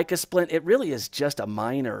the spica splint. It really is just a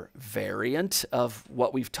minor variant of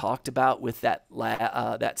what we've talked about with that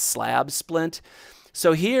slab splint.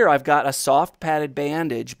 So here I've got a soft padded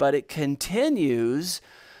bandage, but it continues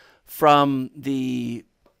from the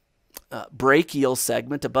brachial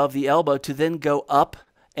segment above the elbow to then go up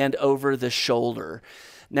and over the shoulder.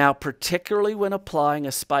 Now, particularly when applying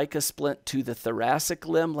a spica splint to the thoracic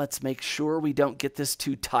limb, let's make sure we don't get this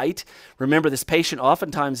too tight. Remember, this patient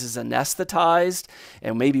oftentimes is anesthetized,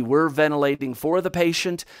 and maybe we're ventilating for the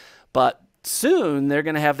patient, but soon they're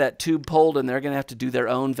going to have that tube pulled and they're going to have to do their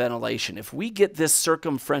own ventilation. If we get this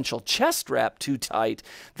circumferential chest wrap too tight,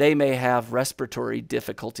 they may have respiratory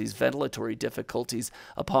difficulties, ventilatory difficulties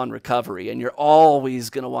upon recovery. And you're always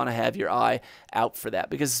going to want to have your eye out for that,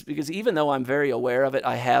 because even though I'm very aware of it,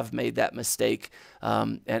 I have made that mistake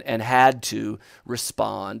and had to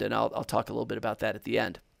respond. And I'll talk a little bit about that at the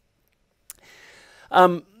end.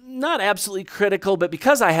 Not absolutely critical, but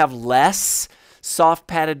because I have less soft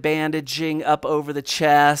padded bandaging up over the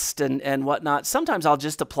chest and whatnot, sometimes I'll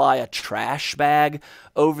just apply a trash bag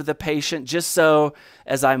over the patient, just so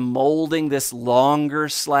as I'm molding this longer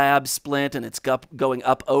slab splint and it's going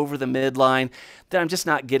up over the midline, that I'm just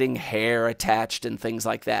not getting hair attached and things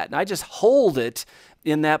like that. And I just hold it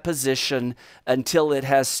in that position until it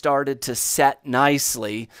has started to set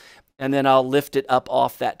nicely, and then I'll lift it up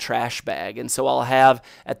off that trash bag. And so I'll have,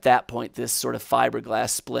 at that point, this sort of fiberglass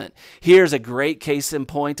splint. Here's a great case in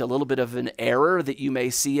point. A little bit of an error that you may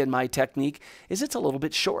see in my technique is it's a little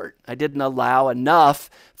bit short. I didn't allow enough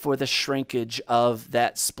for the shrinkage of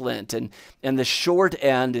that splint. And the short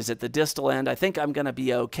end is at the distal end. I think I'm going to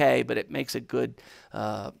be okay, but it makes a good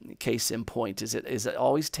case in point, is it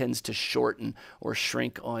always tends to shorten or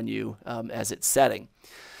shrink on you as it's setting.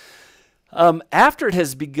 After it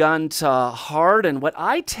has begun to harden, what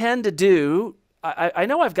I tend to do, I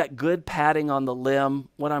know I've got good padding on the limb.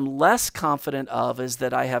 What I'm less confident of is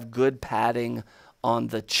that I have good padding on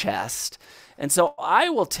the chest. And so I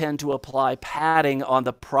will tend to apply padding on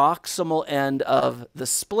the proximal end of the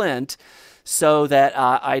splint so that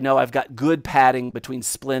I know I've got good padding between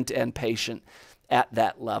splint and patient at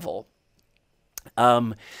that level.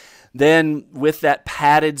 Then with that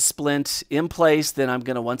padded splint in place, then I'm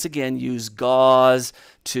going to once again use gauze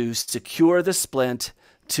to secure the splint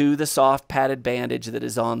to the soft padded bandage that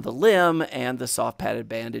is on the limb and the soft padded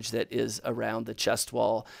bandage that is around the chest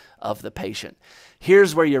wall of the patient.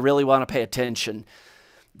 Here's where you really want to pay attention.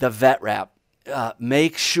 The vet wrap.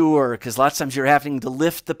 Make sure, because lots of times you're having to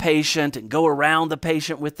lift the patient and go around the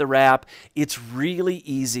patient with the wrap. It's really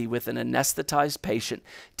easy with an anesthetized patient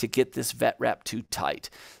to get this vet wrap too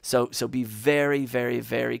tight. So be very, very,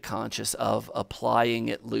 very conscious of applying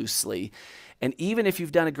it loosely. And even if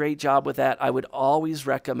you've done a great job with that, I would always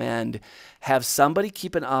recommend have somebody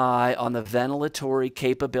keep an eye on the ventilatory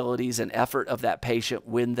capabilities and effort of that patient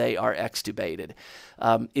when they are extubated.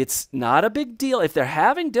 It's not a big deal. If they're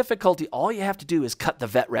having difficulty, all you have to do is cut the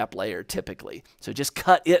vet wrap layer typically. So just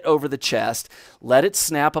cut it over the chest, let it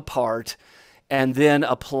snap apart, and then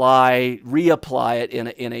reapply it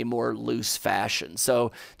in a more loose fashion.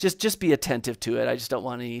 So just be attentive to it. I just don't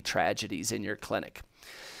want any tragedies in your clinic.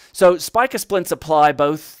 So spica splints apply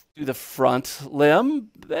both to the front limb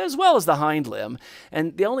as well as the hind limb.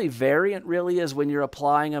 And the only variant really is when you're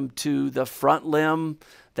applying them to the front limb,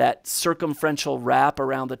 that circumferential wrap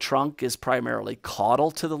around the trunk is primarily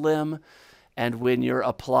caudal to the limb. And when you're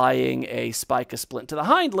applying a spica splint to the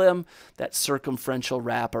hind limb, that circumferential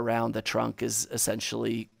wrap around the trunk is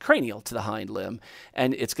essentially cranial to the hind limb.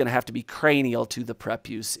 And it's going to have to be cranial to the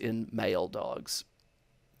prepuce in male dogs.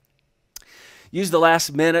 Use the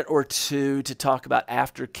last minute or two to talk about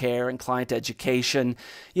aftercare and client education.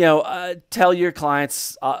 Tell your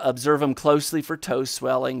clients, observe them closely for toe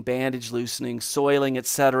swelling, bandage loosening, soiling,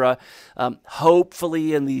 etc.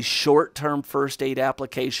 Hopefully in these short-term first aid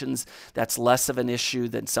applications, that's less of an issue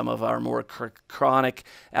than some of our more chronic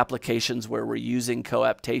applications where we're using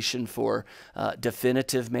coaptation for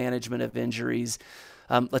definitive management of injuries.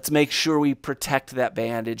 Let's make sure we protect that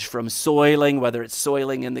bandage from soiling, whether it's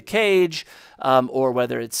soiling in the cage or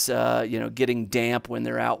whether it's getting damp when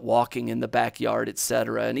they're out walking in the backyard,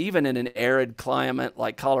 etc. And even in an arid climate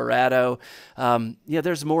like Colorado,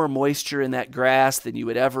 there's more moisture in that grass than you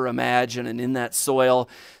would ever imagine and in that soil.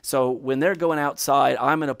 So when they're going outside,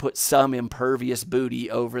 I'm going to put some impervious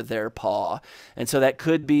booty over their paw. And so that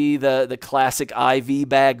could be the classic IV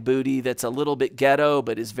bag booty that's a little bit ghetto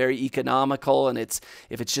but is very economical, and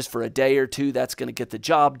if it's just for a day or two, that's going to get the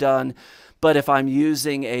job done. But if I'm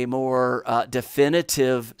using a more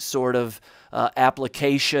definitive sort of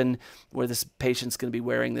application where this patient's going to be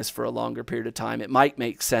wearing this for a longer period of time, it might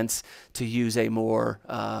make sense to use a more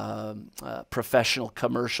professional,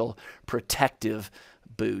 commercial, protective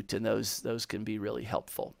boot, and those can be really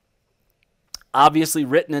helpful. Obviously,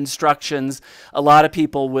 written instructions. A lot of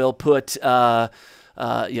people will put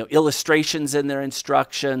illustrations in their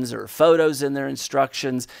instructions or photos in their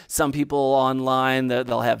instructions. Some people online,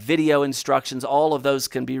 they'll have video instructions. All of those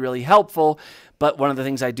can be really helpful. But one of the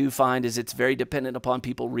things I do find is it's very dependent upon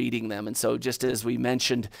people reading them. And so just as we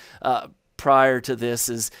mentioned prior to this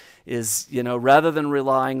is rather than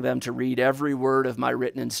relying them to read every word of my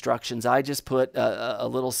written instructions, I just put a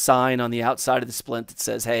little sign on the outside of the splint that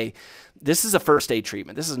says, hey, this is a first aid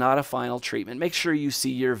treatment. This is not a final treatment. Make sure you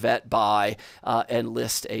see your vet by and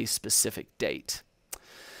list a specific date.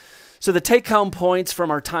 So the take-home points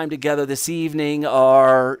from our time together this evening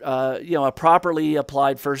are, a properly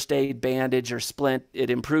applied first aid bandage or splint.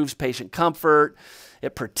 It improves patient comfort.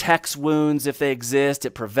 It protects wounds if they exist.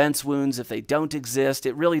 It prevents wounds if they don't exist.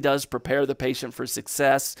 It really does prepare the patient for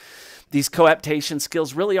success. These coaptation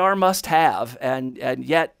skills really are must-have, and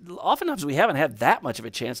yet oftentimes we haven't had that much of a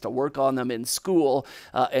chance to work on them in school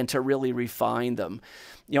and to really refine them.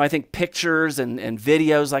 I think pictures and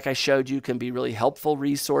videos like I showed you can be really helpful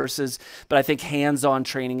resources, but I think hands-on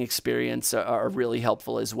training experience are really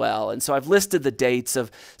helpful as well. And so I've listed the dates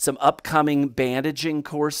of some upcoming bandaging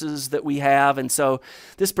courses that we have. And so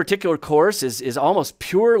this particular course is almost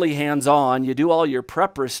purely hands-on. You do all your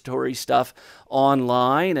preparatory stuff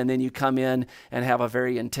online, and then you come in and have a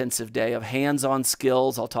very intensive day of hands-on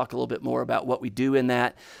skills. I'll talk a little bit more about what we do in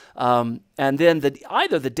that. And then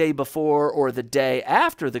either the day before or the day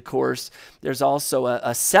after the course, there's also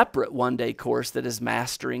a separate one-day course that is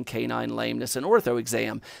Mastering Canine Lameness and Ortho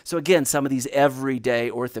Exam. So again, some of these everyday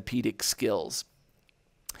orthopedic skills.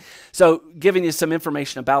 So giving you some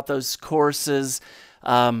information about those courses.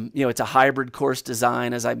 It's a hybrid course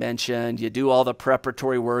design, as I mentioned. You do all the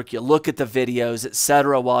preparatory work, you look at the videos,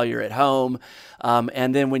 etc. while you're at home.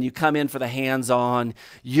 And then when you come in for the hands-on,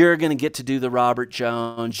 you're going to get to do the Robert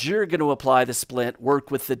Jones. You're going to apply the splint, work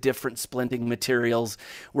with the different splinting materials.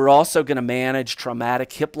 We're also going to manage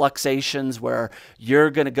traumatic hip luxations where you're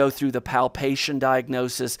going to go through the palpation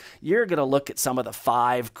diagnosis. You're going to look at some of the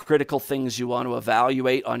 5 critical things you want to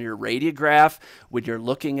evaluate on your radiograph when you're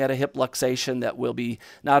looking at a hip luxation that will be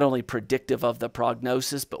not only predictive of the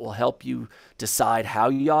prognosis, but will help you decide how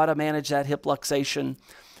you ought to manage that hip luxation,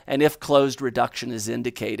 and if closed reduction is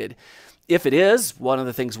indicated. If it is, one of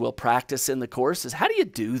the things we'll practice in the course is how do you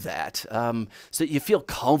do that so that you feel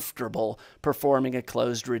comfortable performing a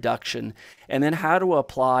closed reduction, and then how to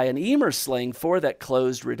apply an Emer sling for that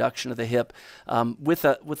closed reduction of the hip with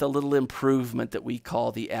a little improvement that we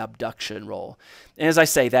call the abduction roll. And as I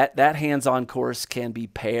say, that hands-on course can be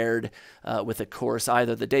paired with a course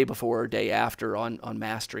either the day before or day after on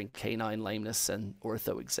Mastering Canine Lameness and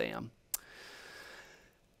Ortho Exam.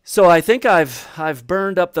 So I think I've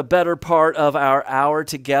burned up the better part of our hour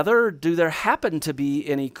together. Do there happen to be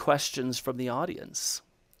any questions from the audience?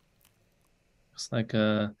 Looks like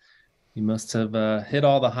you must have hit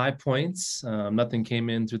all the high points. Nothing came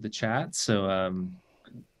in through the chat, so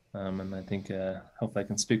and I think hopefully I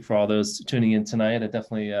can speak for all those tuning in tonight. I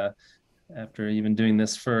definitely after even doing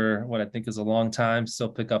this for what I think is a long time, still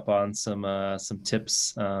pick up on some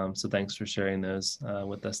tips. So thanks for sharing those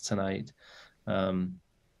with us tonight. Um,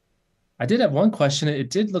 I did have one question.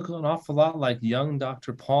 It did look an awful lot like young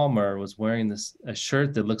Dr. Palmer was wearing a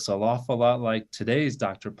shirt that looks an awful lot like today's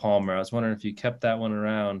Dr. Palmer. I was wondering if you kept that one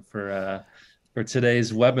around for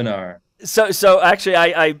today's webinar. So actually,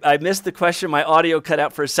 I missed the question. My audio cut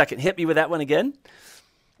out for a second. Hit me with that one again.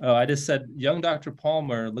 Oh, I just said young Dr.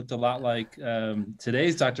 Palmer looked a lot like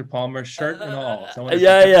today's Dr. Palmer, shirt and all. So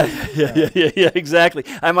Yeah, exactly.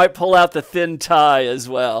 I might pull out the thin tie as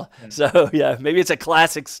well. Yeah. So yeah, maybe it's a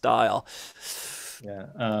classic style.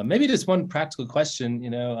 Yeah, maybe just one practical question.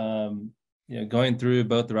 Going through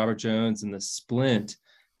both the Robert Jones and the Splint,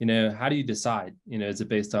 how do you decide? Is it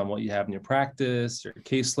based on what you have in your practice, your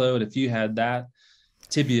caseload? If you had that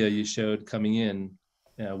tibia you showed coming in,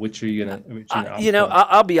 which are you gonna?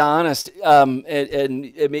 I'll be honest, and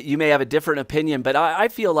you may have a different opinion, but I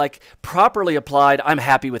feel like properly applied, I'm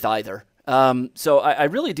happy with either. So I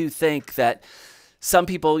really do think that some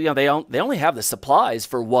people, they only have the supplies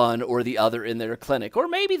for one or the other in their clinic, or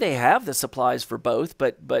maybe they have the supplies for both.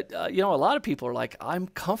 But a lot of people are like, I'm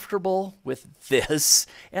comfortable with this,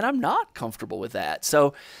 and I'm not comfortable with that.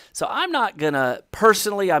 So I'm not gonna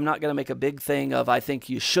make a big thing of I think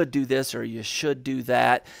you should do this or you should do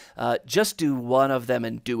that. Just do one of them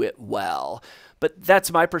and do it well. But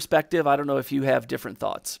that's my perspective. I don't know if you have different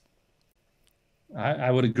thoughts.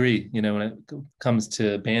 I would agree. When it comes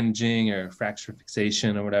to bandaging or fracture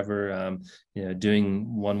fixation or whatever,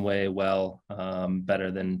 doing one way well,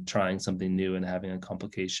 better than trying something new and having a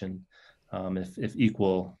complication, if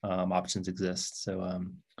equal options exist. So I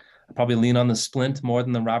probably lean on the Splint more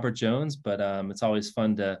than the Robert Jones, but it's always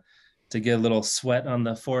fun to get a little sweat on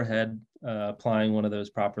the forehead applying one of those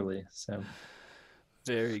properly. So.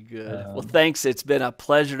 Very good. Well, thanks. It's been a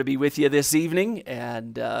pleasure to be with you this evening,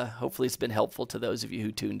 and hopefully it's been helpful to those of you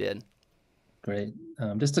who tuned in. Great.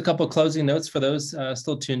 Just a couple of closing notes for those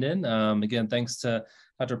still tuned in. Again, thanks to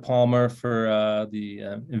Dr. Palmer for the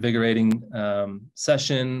invigorating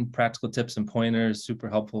session, practical tips and pointers, super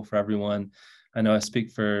helpful for everyone. I know I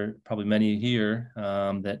speak for probably many here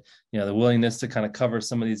that the willingness to kind of cover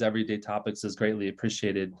some of these everyday topics is greatly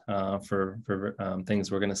appreciated for things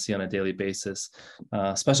we're going to see on a daily basis.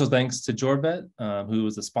 Special thanks to Jorvet, who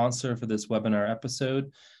was the sponsor for this webinar episode.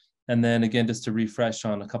 And then again, just to refresh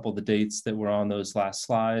on a couple of the dates that were on those last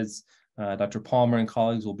slides, Dr. Palmer and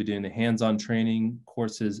colleagues will be doing the hands-on training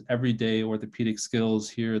courses, Everyday Orthopedic Skills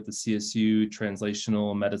here at the CSU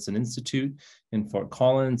Translational Medicine Institute in Fort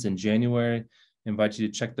Collins in January. I invite you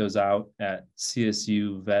to check those out at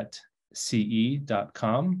csuvetce.com.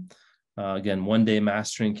 Again, one-day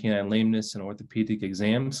mastering canine lameness and orthopedic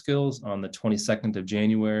exam skills on the 22nd of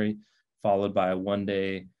January, followed by a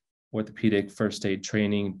one-day orthopedic first aid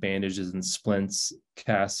training, bandages and splints,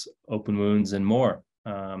 casts, open wounds, and more.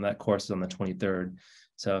 That course is on the 23rd.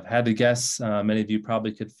 So I've had to guess, many of you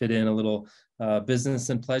probably could fit in a little business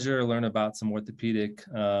and pleasure, learn about some orthopedic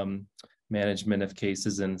management of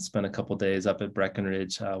cases, and spend a couple days up at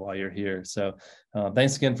Breckenridge while you're here. So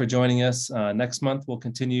thanks again for joining us. Next month, we'll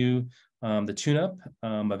continue the tune-up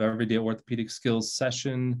of Everyday Orthopedic Skills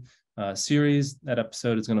session series. That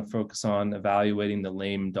episode is going to focus on evaluating the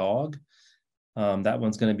lame dog. That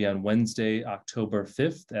one's going to be on Wednesday, October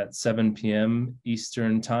 5th at 7 p.m.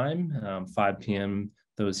 Eastern Time, 5 p.m.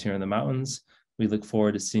 those here in the mountains. We look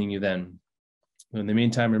forward to seeing you then. In the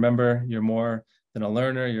meantime, remember, you're more than a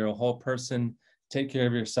learner, you're a whole person. Take care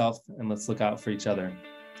of yourself, and let's look out for each other.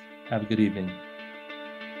 Have a good evening.